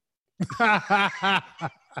Martin.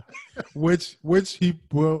 which he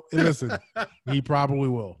will. Listen, he probably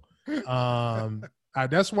will.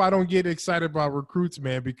 That's why I don't get excited about recruits,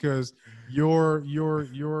 man, because your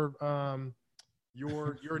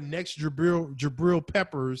next Jabril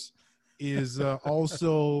Peppers is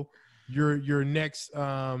also your next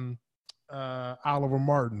Oliver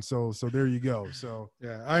Martin. So there you go. So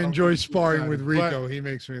yeah, I enjoy sparring with Rico. He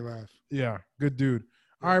makes me laugh. Yeah, good dude.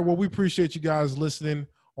 All right. Well, we appreciate you guys listening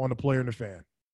on The Player and the Fan.